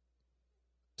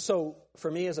 So, for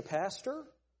me as a pastor,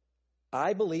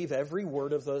 I believe every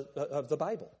word of the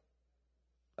Bible.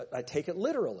 I take it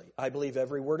literally. I believe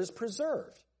every word is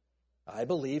preserved. I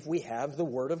believe we have the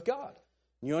Word of God.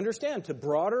 You understand, to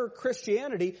broader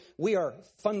Christianity, we are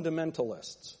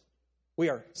fundamentalists. We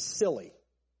are silly.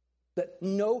 That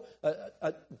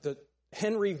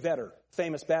Henry Vedder,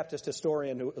 famous Baptist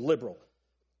historian, liberal,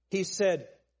 he said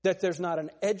that there's not an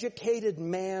educated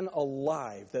man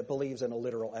alive that believes in a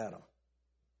literal Adam.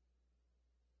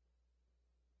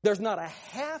 There's not a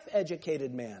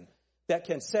half-educated man that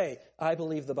can say, I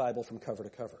believe the Bible from cover to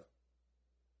cover.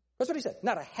 That's what he said.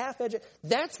 Not a half-educated.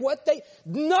 That's what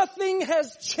nothing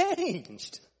has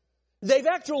changed. They've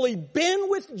actually been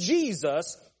with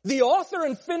Jesus, the author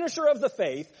and finisher of the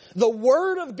faith, the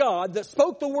Word of God that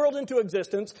spoke the world into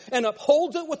existence and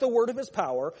upholds it with the word of His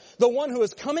power, the one who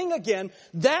is coming again.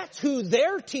 That's who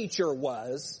their teacher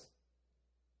was.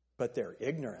 But they're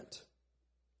ignorant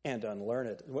and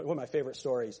unlearned. One of my favorite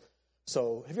stories.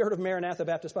 So, have you heard of Maranatha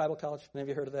Baptist Bible College? Have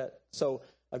you heard of that? So,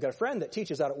 I've got a friend that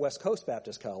teaches out at West Coast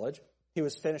Baptist College. He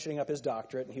was finishing up his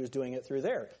doctorate, and he was doing it through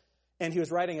there. And he was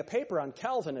writing a paper on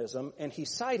Calvinism, and he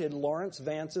cited Lawrence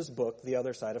Vance's book, The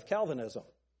Other Side of Calvinism.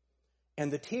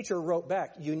 And the teacher wrote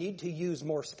back, you need to use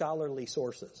more scholarly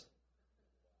sources.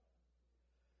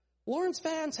 Lawrence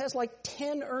Vance has like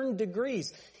 10 earned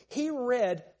degrees. He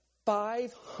read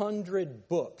 500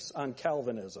 books on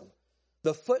Calvinism.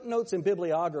 The footnotes and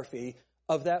bibliography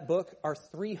of that book are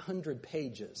 300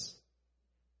 pages.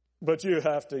 But you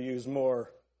have to use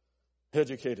more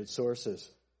educated sources.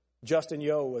 Justin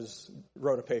Yo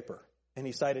wrote a paper, and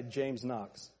he cited James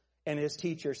Knox. And his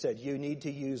teacher said, you need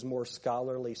to use more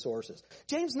scholarly sources.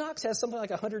 James Knox has something like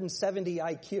 170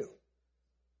 IQ.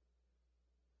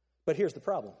 But here's the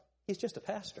problem. He's just a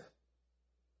pastor.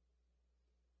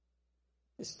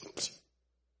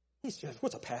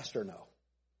 What's a pastor know?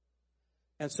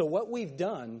 And so what we've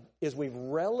done is we've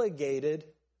relegated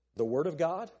the Word of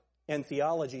God and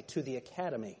theology to the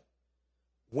academy,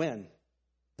 when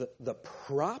the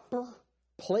proper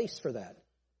place for that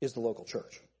is the local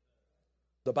church.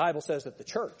 The Bible says that the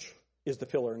church is the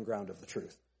pillar and ground of the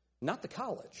truth, not the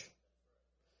college.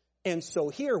 And so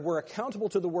here we're accountable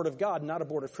to the Word of God, not a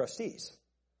board of trustees.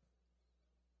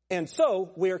 And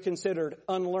so we are considered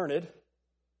unlearned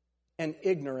and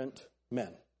ignorant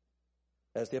men,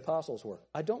 as the apostles were.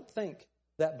 I don't think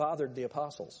that bothered the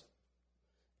apostles.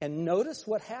 And notice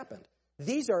what happened.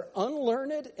 These are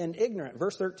unlearned and ignorant.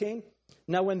 Verse 13,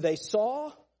 now when they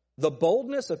saw the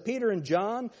boldness of Peter and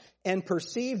John and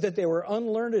perceived that they were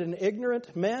unlearned and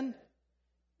ignorant men,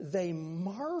 they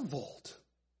marveled.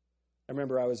 I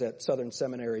remember I was at Southern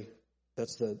Seminary.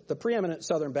 That's the preeminent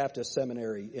Southern Baptist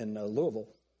Seminary in Louisville.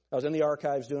 I was in the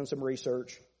archives doing some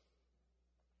research.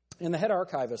 And the head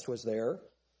archivist was there.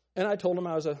 And I told him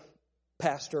I was a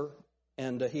pastor.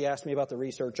 And he asked me about the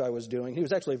research I was doing. He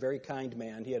was actually a very kind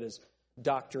man. He had his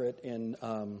doctorate in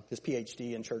his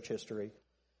PhD in church history.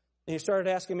 And he started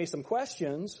asking me some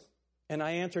questions. And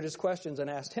I answered his questions and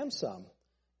asked him some.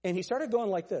 And he started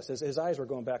going like this. His eyes were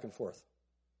going back and forth.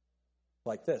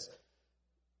 Like this.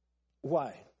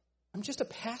 Why? I'm just a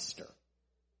pastor.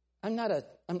 I'm not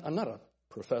a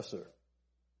professor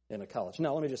in a college.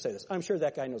 Now, let me just say this. I'm sure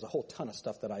that guy knows a whole ton of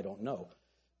stuff that I don't know.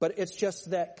 But it's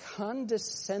just that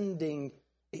condescending.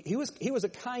 He was a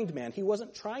kind man. He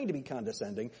wasn't trying to be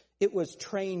condescending. It was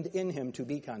trained in him to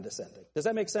be condescending. Does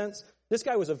that make sense? This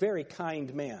guy was a very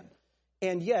kind man.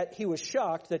 And yet he was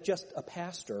shocked that just a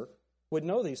pastor would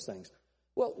know these things.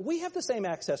 Well, we have the same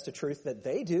access to truth that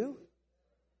they do.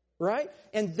 Right?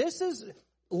 And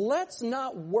let's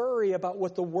not worry about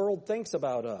what the world thinks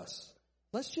about us.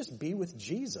 Let's just be with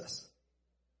Jesus.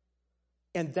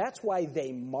 And that's why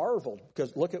they marveled.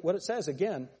 Because look at what it says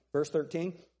again, verse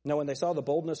 13. Now when they saw the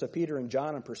boldness of Peter and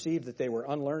John and perceived that they were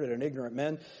unlearned and ignorant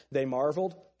men, they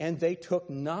marveled and they took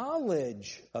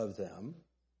knowledge of them.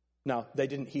 Now, they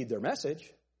didn't heed their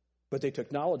message, but they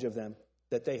took knowledge of them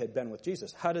that they had been with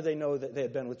Jesus. How did they know that they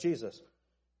had been with Jesus?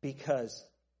 Because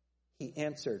he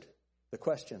answered the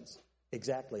questions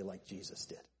exactly like Jesus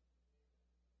did.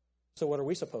 So what are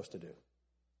we supposed to do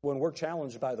when we're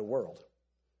challenged by the world?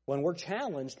 When we're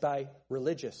challenged by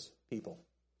religious people?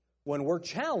 When we're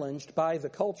challenged by the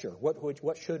culture?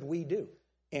 What should we do?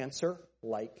 Answer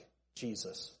like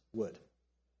Jesus would.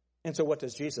 And so what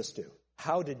does Jesus do?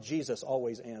 How did Jesus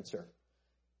always answer?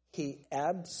 He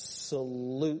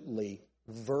absolutely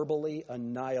verbally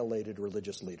annihilated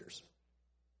religious leaders.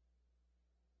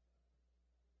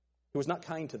 He was not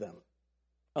kind to them,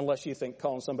 unless you think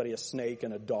calling somebody a snake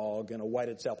and a dog and a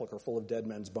whited sepulcher full of dead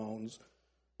men's bones.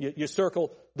 You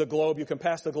circle the globe. You can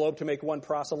pass the globe to make one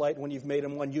proselyte. When you've made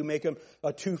him one, you make him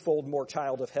a twofold more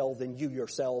child of hell than you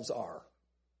yourselves are.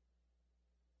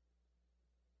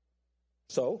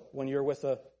 So, when you're with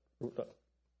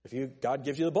God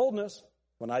gives you the boldness.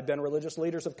 When I've been religious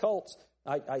leaders of cults,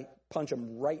 I punch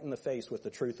them right in the face with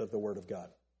the truth of the Word of God.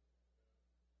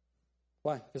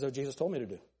 Why? Because that's what Jesus told me to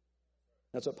do.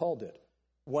 That's what Paul did.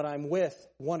 When I'm with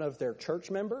one of their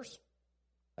church members,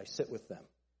 I sit with them,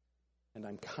 and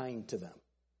I'm kind to them,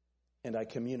 and I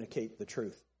communicate the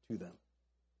truth to them.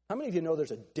 How many of you know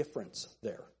there's a difference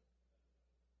there?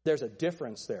 There's a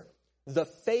difference there. The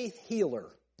faith healer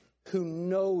who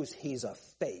knows he's a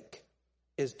fake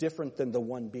is different than the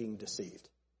one being deceived.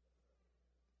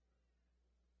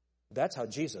 That's how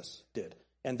Jesus did.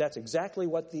 And that's exactly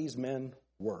what these men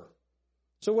were.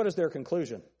 So what is their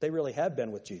conclusion? They really had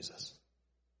been with Jesus.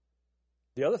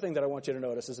 The other thing that I want you to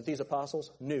notice is that these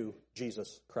apostles knew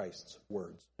Jesus Christ's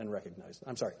words and recognized them.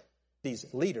 I'm sorry, these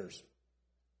leaders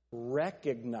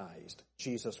recognized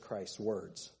Jesus Christ's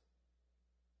words.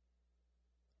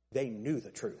 They knew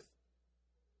the truth.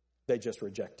 They just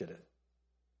rejected it.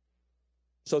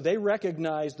 So they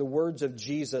recognized the words of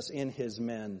Jesus in his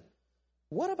men.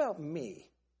 What about me?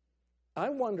 I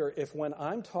wonder if when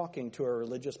I'm talking to a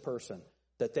religious person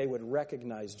that they would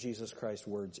recognize Jesus Christ's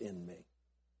words in me.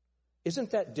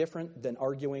 Isn't that different than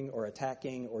arguing or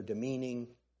attacking or demeaning?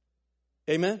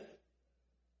 Amen?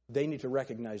 They need to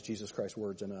recognize Jesus Christ's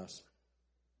words in us.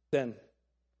 Then,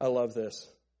 I love this.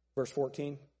 Verse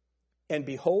 14. And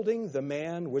beholding the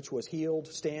man which was healed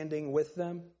standing with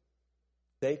them,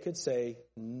 they could say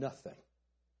nothing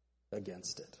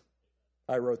against it.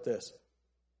 I wrote this.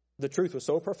 The truth was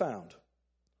so profound.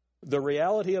 The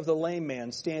reality of the lame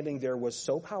man standing there was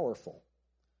so powerful.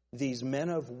 These men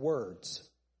of words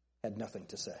had nothing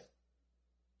to say.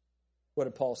 What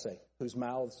did Paul say? Whose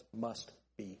mouths must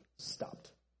be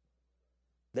stopped.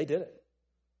 They did it.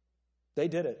 They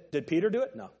did it. Did Peter do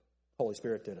it? No. Holy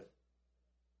Spirit did it.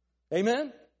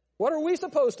 Amen? What are we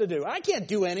supposed to do? I can't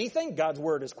do anything. God's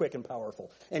word is quick and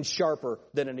powerful and sharper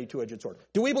than any two-edged sword.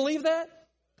 Do we believe that?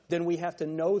 Then we have to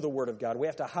know the word of God. We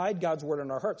have to hide God's word in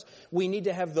our hearts. We need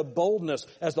to have the boldness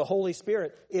as the Holy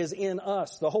Spirit is in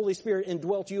us. The Holy Spirit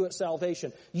indwelt you at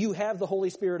salvation. You have the Holy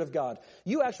Spirit of God.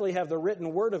 You actually have the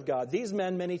written word of God. These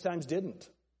men many times didn't.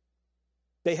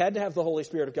 They had to have the Holy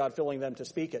Spirit of God filling them to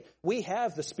speak it. We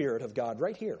have the Spirit of God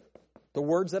right here. The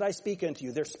words that I speak unto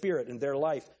you, their spirit and their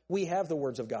life. We have the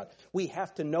words of God. We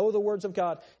have to know the words of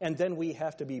God, and then we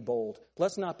have to be bold.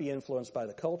 Let's not be influenced by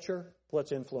the culture.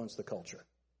 Let's influence the culture.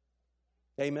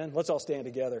 Amen. Let's all stand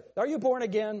together. Are you born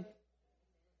again?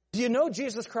 Do you know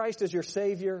Jesus Christ as your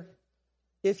Savior?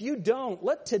 If you don't,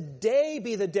 let today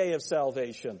be the day of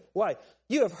salvation. Why?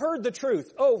 You have heard the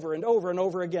truth over and over and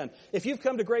over again. If you've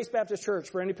come to Grace Baptist Church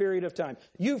for any period of time,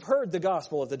 you've heard the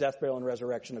gospel of the death, burial, and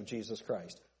resurrection of Jesus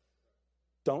Christ.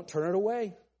 Don't turn it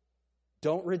away.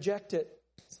 Don't reject it.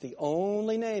 It's the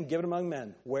only name given among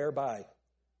men whereby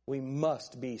we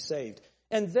must be saved.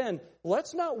 And then,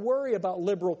 let's not worry about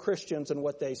liberal Christians and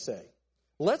what they say.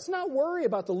 Let's not worry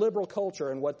about the liberal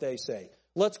culture and what they say.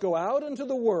 Let's go out into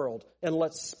the world and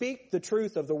let's speak the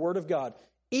truth of the Word of God,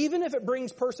 even if it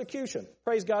brings persecution.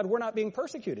 Praise God, we're not being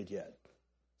persecuted yet.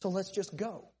 So let's just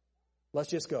go. Let's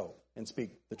just go and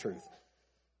speak the truth.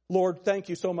 Lord, thank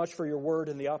you so much for your Word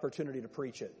and the opportunity to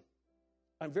preach it.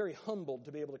 I'm very humbled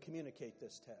to be able to communicate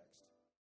this text.